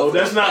nice? No,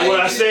 that's not what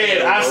I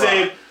said. I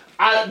said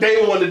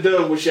they wouldn't have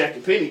done what Shaq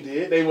and Penny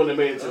did. They wouldn't have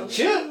made it to the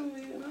chip.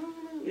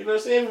 You know what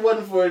I'm saying? If it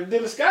wasn't for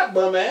Dennis Scott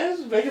bum ass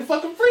making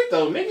fucking free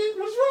throw, nigga.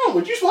 What's wrong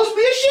with you? Supposed to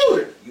be a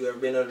shooter. You ever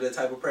been under that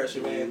type of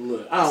pressure, man?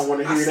 Look, I don't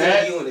want to hear that.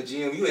 I seen you in the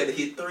gym. You had to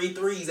hit 3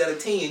 threes out of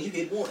 10. You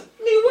hit 1.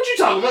 Nigga, what you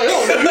talking about? You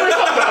ain't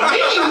talking about me.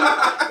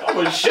 I'm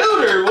a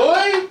shooter,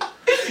 boy.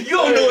 You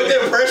don't know what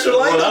that pressure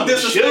like. I'm a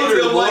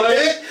shooter, boy. Like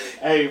that.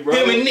 Hey, bro.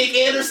 Him and Nick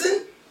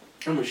Anderson.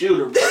 I'm a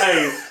shooter, bro.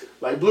 Hey.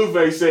 Like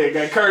Blueface said,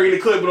 got Curry in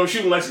the clip, but I'm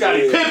shooting like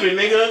Scottie Pippen,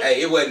 nigga.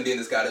 Hey, it wasn't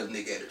Dennis Scott, it was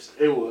Nick Anderson.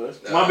 It was.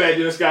 My bad,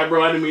 Dennis Scott,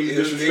 bro. I didn't mean to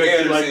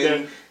disrespect you like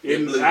that.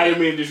 I didn't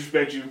mean to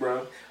disrespect you,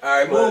 bro.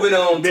 Alright, moving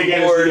on Big to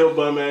Anderson, your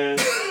bum ass.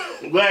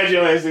 I'm glad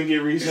your ass didn't get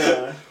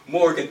re-signed.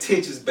 More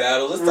contentious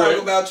battle. Let's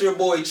talk about your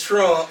boy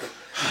Trump.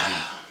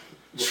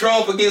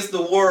 Trump against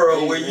the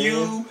world, where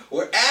you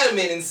were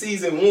adamant in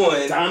season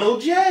 1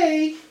 Donald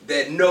J.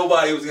 that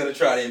nobody was going to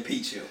try to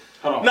impeach him.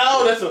 Hold on.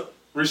 No, that's a...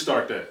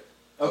 Restart that.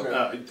 Okay.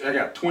 I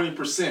got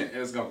 20% and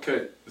it's gonna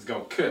cut.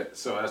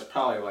 So that's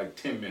probably like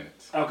 10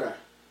 minutes. Okay.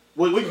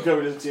 Well, we can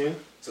cover this in 10.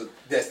 So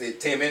that's the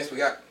 10 minutes we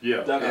got? Yeah,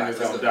 Okay. and it's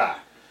gonna die.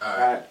 All All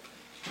right. right.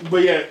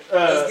 But yeah,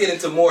 Let's get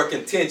into more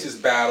contentious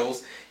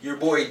battles. Your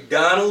boy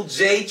Donald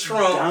J.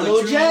 Trump.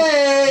 Donald you,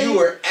 J. You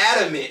were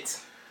adamant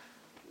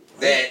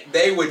that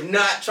they would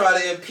not try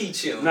to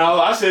impeach him. No,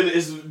 I said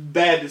it's a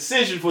bad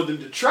decision for them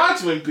to try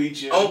to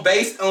impeach him.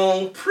 Based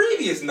on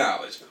previous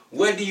knowledge.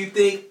 What do you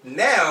think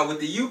now with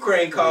the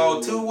Ukraine call,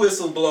 2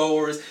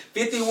 whistleblowers,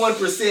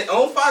 51%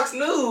 on Fox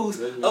News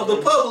of the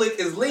public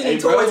is leaning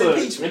towards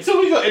impeachment?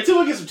 Until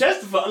we get some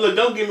testifying. Look,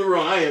 don't get me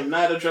wrong. I am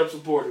not a Trump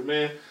supporter,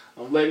 man.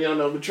 I'm letting y'all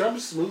know, but Trump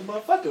is a smooth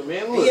motherfucker,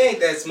 man. Look, He ain't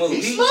that smooth.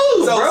 He's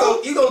smooth, bro.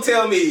 So you gonna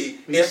tell me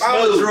if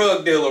I'm a smooth.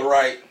 drug dealer,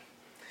 right?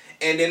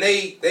 And then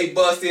they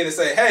bust in and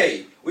say,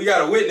 hey, we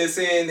got a witness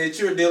saying that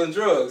you're dealing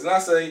drugs. And I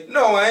say,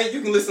 no, I ain't.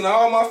 You can listen to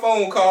all my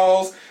phone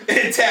calls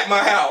and tap my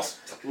house.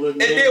 Look, And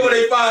man, then when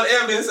they find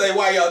evidence, say,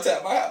 why y'all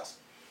tap my house?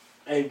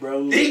 hey, bro.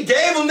 Look, He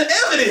gave them the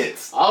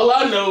evidence. all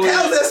I know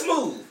How's is, that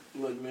smooth?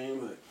 look, man,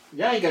 look.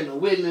 Y'all ain't got no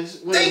witness.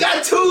 They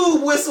got 2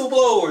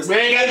 whistleblowers. Man,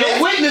 ain't got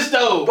no witness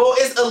though. Bro,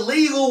 it's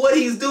illegal what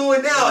he's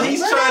doing now. He's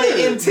Right. trying to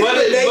But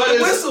intimidate the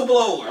it's-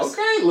 whistleblowers.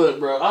 Okay, look,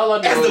 bro. All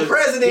I know As the is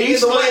president he in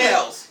the White slid-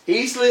 House.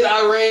 He slid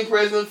Iran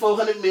president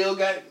 $400 million.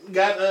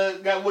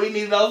 Got what he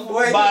needed off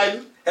Boy,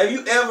 Biden. Have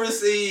you ever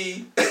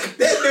seen that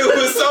dude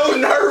was so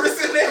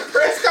nervous in that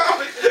press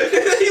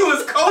conference? He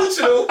was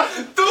coaching them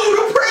through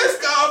the press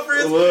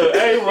conference. Look,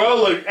 hey, bro.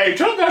 Look, hey,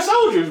 Trump got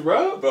soldiers,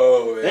 bro.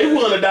 Bro, man. They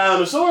willing to die on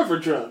the sword for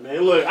Trump,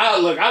 man. Look, I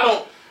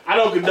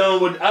don't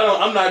condone what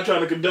I'm not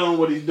trying to condone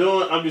what he's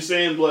doing. I'm just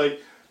saying, like,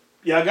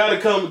 y'all got to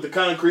come with the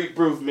concrete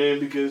proof, man,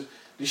 because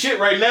the shit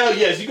right now,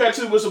 yes, you got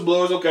 2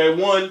 whistleblowers. Okay,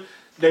 one,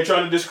 they're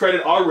trying to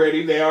discredit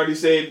already. They already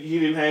said he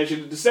didn't have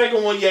shit. The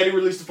second one, yeah, they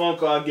released a phone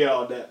call. I get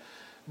all that.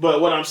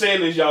 But what I'm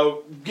saying is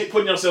y'all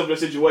putting yourself in a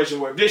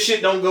situation where if this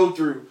shit don't go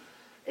through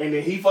and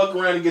then he fuck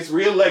around and gets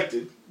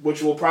reelected,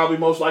 which will probably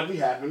most likely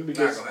happen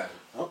because Not gonna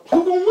happen.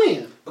 who gonna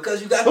win?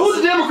 Because you got Who's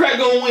the Democrat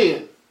gonna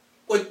win?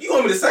 What, you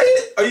want me to say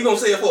it or you gonna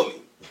say it for me?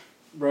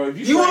 Bro,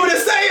 if You want me to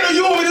say it or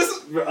you want me to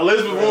say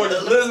Elizabeth Warren.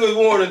 Elizabeth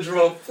Warren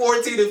drunk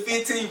 14 to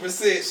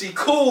 15%. She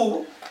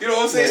cool. You know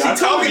what I'm saying? Man, I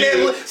told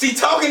you. She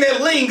talking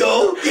that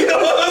lingo. You know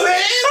what I'm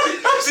saying?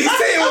 She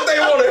saying what they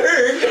want to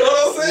hear. You know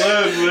what I'm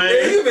saying? Look, man.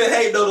 Yeah, you been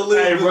hating on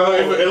Elizabeth Hey, bro,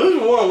 if Warren.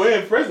 Elizabeth Warren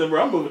wins president,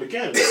 bro, I'm moving to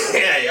Canada.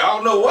 Hey, I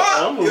don't know why.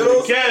 I'm You know moving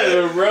what to I'm saying?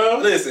 Canada, bro.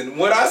 Listen,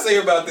 what I say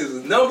about this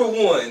is, number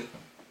one,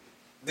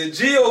 the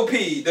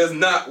GOP does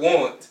not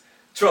want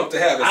Trump to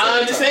have a second I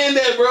understand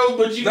that, bro,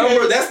 but you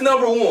can't. That's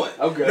number one.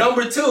 Okay.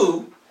 Number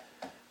two,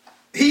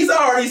 he's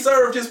already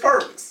served his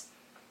purpose.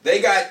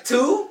 They got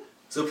 2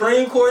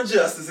 Supreme Court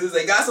justices.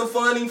 They got some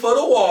funding for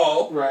the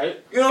wall. Right.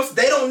 You know what I'm saying?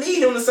 They don't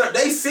need him to serve.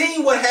 They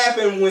seen what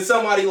happened when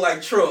somebody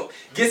like Trump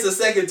gets a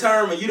second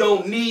term and you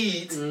don't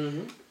need.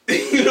 Mm-hmm.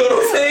 You know what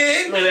I'm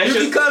saying? Man, that you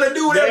shit- can kind of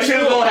do whatever That you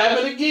shit's want. gonna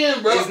happen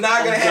again, bro. It's not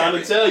gonna I'm happen.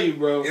 trying to tell you,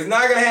 bro. It's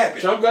not gonna happen.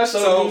 Trump got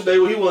soldiers. They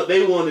want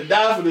to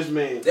die for this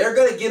man. They're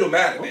gonna get him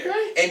out of there.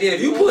 Okay. And then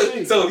if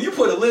you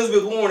put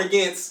Elizabeth Warren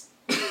against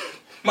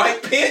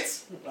Mike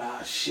Pence,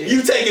 Ah, shit.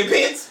 you taking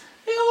Pence?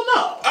 Hell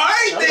no. All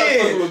right I'm not then.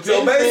 fucking with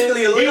So Pence,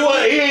 basically,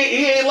 man.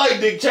 He ain't like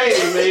Dick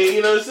Cheney, man.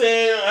 You know what I'm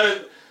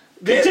saying?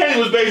 Dick Cheney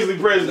was basically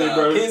president,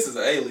 bro. Pence is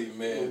an alien,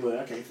 man. But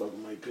I can't fuck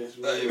with Mike Pence,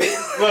 man.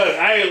 Look,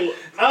 I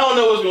don't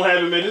know what's gonna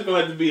happen, man. This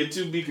gonna have to be a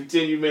to be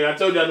continued, man. I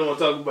told you I don't want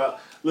to talk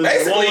about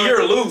Elizabeth Basically, Warren.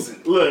 you're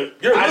losing. Look,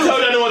 You're I losing.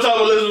 told you I don't want to talk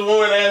about Elizabeth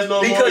Warren ass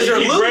no more. Because you're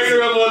keep losing. bringing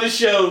her up on this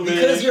show, man.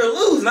 Because you're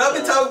losing. I've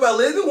been talking about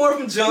Elizabeth Warren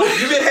from jump.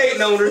 You've been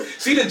hating on her.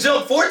 She done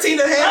jumped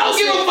 14 and a half. I don't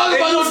give a fuck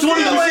about no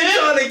 20%.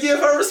 Trying to give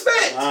her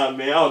respect. Ah,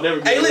 man, I'll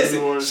never. Hey, give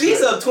Elizabeth Warren listen. She's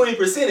respect.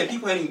 up 20% and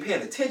people ain't even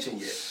paying attention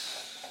yet.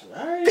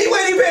 All right. People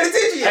ain't even paying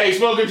attention yet. Hey,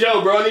 Smoking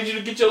Joe, bro, I need you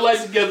to get your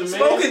life together, man.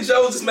 Smoking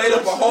Joe just made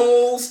up a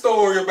whole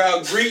story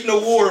about greeting a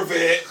war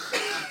vet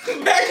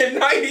back in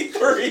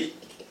 '93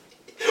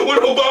 when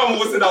Obama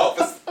was in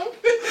office.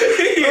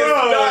 He is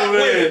not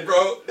winning,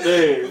 bro.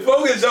 Man.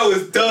 Smoking Joe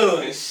is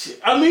done. Shit.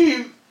 I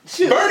mean,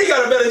 shit. Bernie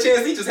got a better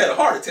chance. He just had a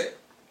heart attack.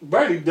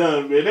 Bernie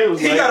done, man. They was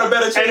He like, got a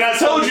better chance. And I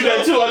told you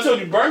that too. I told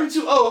you Bernie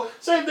too. Oh,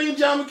 same thing,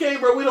 John McCain,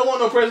 bro. We don't want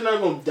no president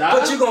that's gonna die.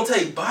 But you gonna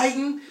take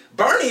Biden?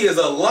 Bernie is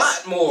a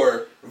lot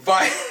more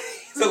vibrant.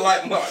 He's a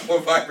lot more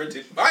vibrant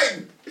than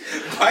Biden.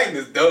 Biden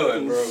is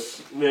done, bro.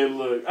 Man,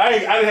 look, I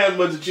didn't have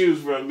much to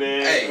choose from,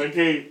 man. Hey. I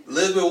can't.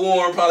 Elizabeth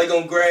Warren probably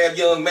gonna grab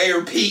young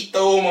Mayor Pete,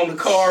 throw him on the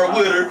car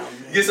with her, man.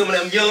 get some of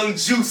them young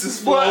juices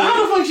Boy, flowing.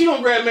 how the fuck she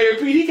gonna grab Mayor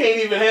Pete? He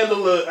can't even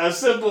handle a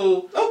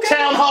simple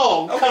town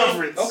hall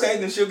conference. Okay,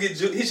 then she'll get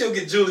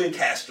Julian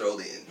Castro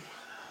then.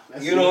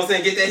 That's You know what I'm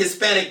saying? Get that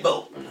Hispanic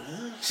vote.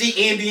 She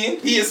Indian,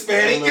 he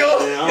Hispanic. I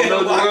don't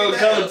know what the world's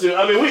coming to.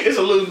 I mean, it's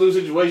a lose-lose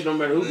situation no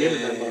matter who gets it.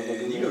 That Man,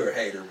 motherfucker. you're a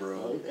hater,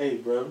 bro. Hey,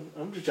 bro,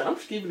 I'm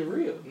just keeping it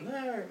real.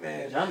 Alright,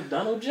 man. I'm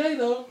Donald J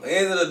though. At the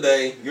end of the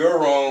day, you're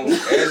wrong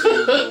as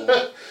usual.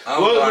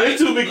 I'm Well, right.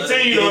 it's to be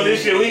continued on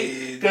this shit.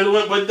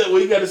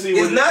 We got to see.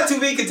 It's not to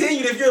be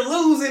continued if you're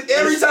losing.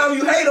 Every time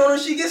you hate on her,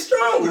 she gets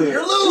stronger.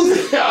 You're losing.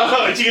 She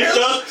gets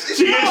stronger.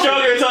 She gets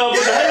stronger every time I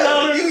put the hate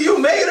on her. You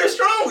made her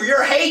stronger.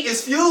 Your hate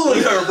is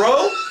fueling her,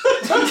 bro.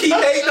 You keep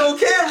hating on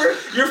camera,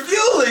 you're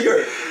fueling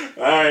her.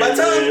 All right, By the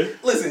time, man.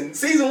 listen,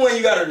 season 1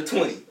 you got her to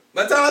 20.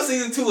 By the time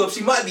season 2 up,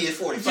 she might be at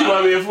 45. She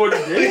might be at 40.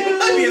 She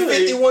might be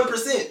at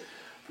 51%.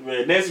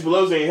 Man, Nancy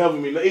Pelosi ain't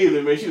helping me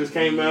either, man. She just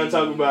came out and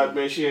talking about,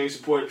 man, she ain't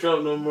supporting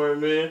Trump no more,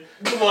 man.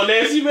 Come on,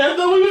 Nancy, man. I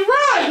thought we was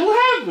right.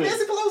 What happened?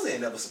 Nancy Pelosi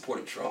ain't never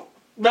supported Trump.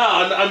 No,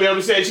 I mean,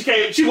 I'm saying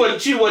she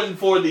wasn't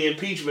for the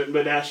impeachment,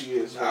 but now she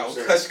is. Oh,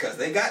 cause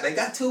they got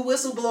 2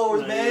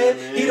 whistleblowers, Man.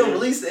 man. He don't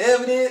release the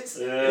evidence.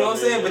 Yeah, you know what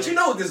I'm saying? But you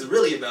know what this is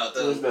really about,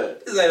 though. What's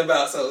that? This ain't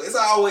about. So it's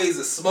always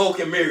a smoke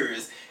and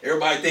mirrors.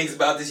 Everybody thinks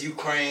about this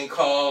Ukraine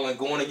call and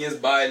going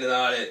against Biden and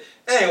all that.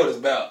 That ain't what it's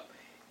about.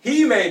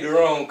 He made the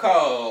wrong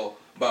call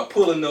by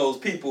pulling those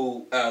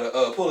people out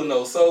of pulling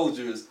those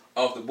soldiers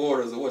off the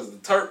borders of the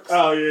Turks.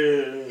 Oh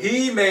yeah.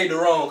 He made the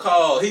wrong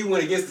call. He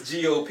went against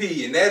the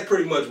GOP, and that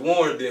pretty much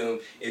warned them.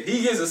 If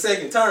he gets a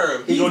second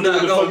term, he's not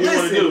gonna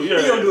listen.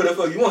 He's gonna do what the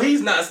fuck you want.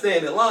 He's not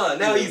staying in line.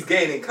 Now he's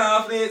gaining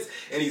confidence,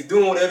 and he's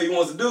doing whatever he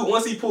wants to do.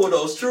 Once he pulled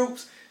those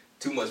troops,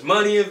 too much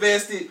money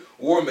invested.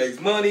 War makes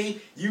money.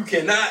 You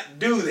cannot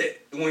do that.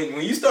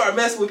 When you start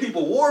messing with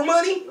people war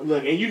money,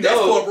 look, and you that's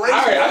know, corporation.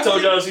 I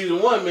told y'all in season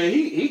 1, man,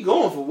 he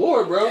going for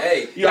war, bro.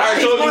 Hey, he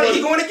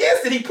going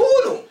against it. He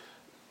pulled him.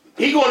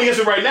 He going against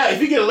it right now. If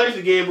he get elected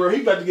again, bro,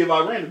 he about to give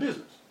Iran the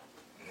business.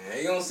 Yeah,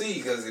 you gonna see,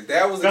 because if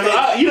that was the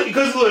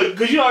case,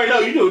 because you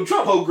already know,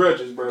 Trump hold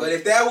grudges, bro. But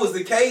if that was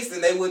the case,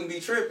 then they wouldn't be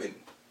tripping.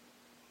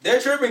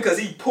 They're tripping because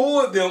he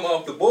pulled them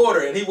off the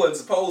border and he wasn't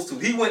supposed to.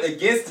 He went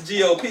against the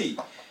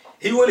GOP.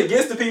 He went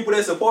against the people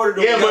that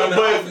supported him. Yeah,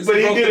 but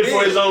he did it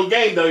for his own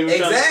game, though.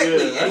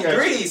 Exactly, and he's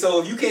greedy.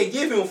 So if you can't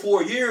give him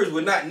 4 years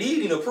with not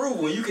needing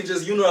approval, and you can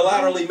just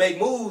unilaterally make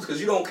moves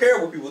because you don't care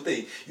what people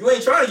think, you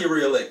ain't trying to get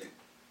reelected.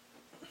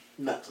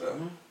 No.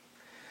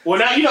 Well,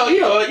 now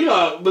you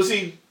know. But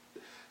see,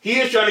 he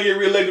is trying to get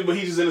reelected, but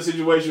he's just in a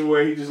situation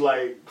where he just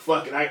like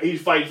fucking.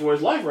 He's fighting for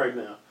his life right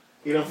now.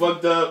 You know,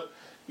 fucked up.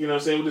 You know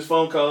what I'm saying, with his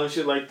phone call and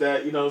shit like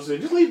that. You know what I'm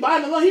saying, just leave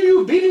Biden alone. He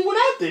was beating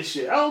without this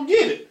shit. I don't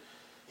get it.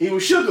 He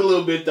was shook a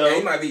little bit though. Yeah,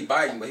 he might be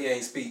Biden, but he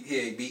ain't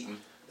beating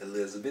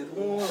Elizabeth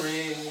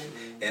Warren,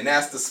 and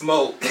that's the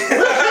smoke. But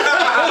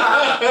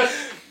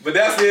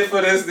that's it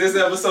for this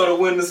episode of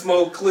When the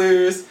Smoke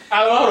Clears.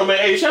 Hold on, man.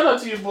 Hey, shout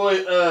out to your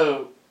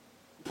boy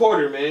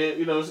Porter, man.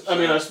 You know,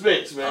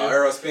 Spence, man.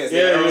 Earl Spence.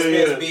 Earl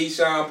Spence beat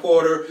Sean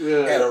Porter.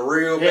 Yeah. Had a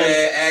real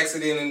bad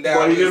accident in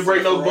Dallas. Boy, he didn't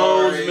break no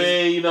bones,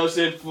 man. You know what I'm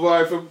saying?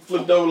 Ferrari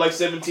flipped over like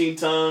 17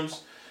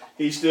 times.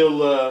 He's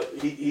still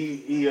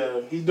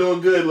he's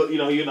doing good. You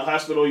know, he in the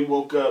hospital. He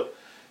woke up.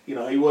 You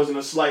know, he was in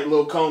a slight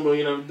little coma,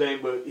 you know,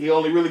 everything, but he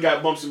only really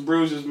got bumps and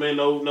bruises, man.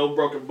 No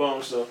broken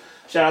bones. So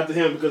shout out to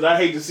him, because I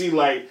hate to see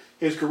like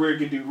his career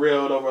get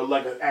derailed over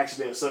like an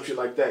accident or some shit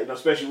like that. You know,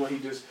 especially when he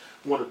just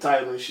won a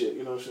title and shit.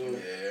 You know what I'm saying?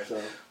 Yeah.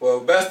 So.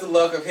 Well, best of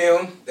luck of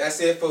him. That's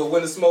it for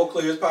When the Smoke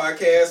Clears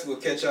podcast. We'll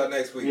catch y'all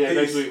next week. Yeah, Peace.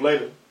 next week.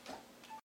 Later.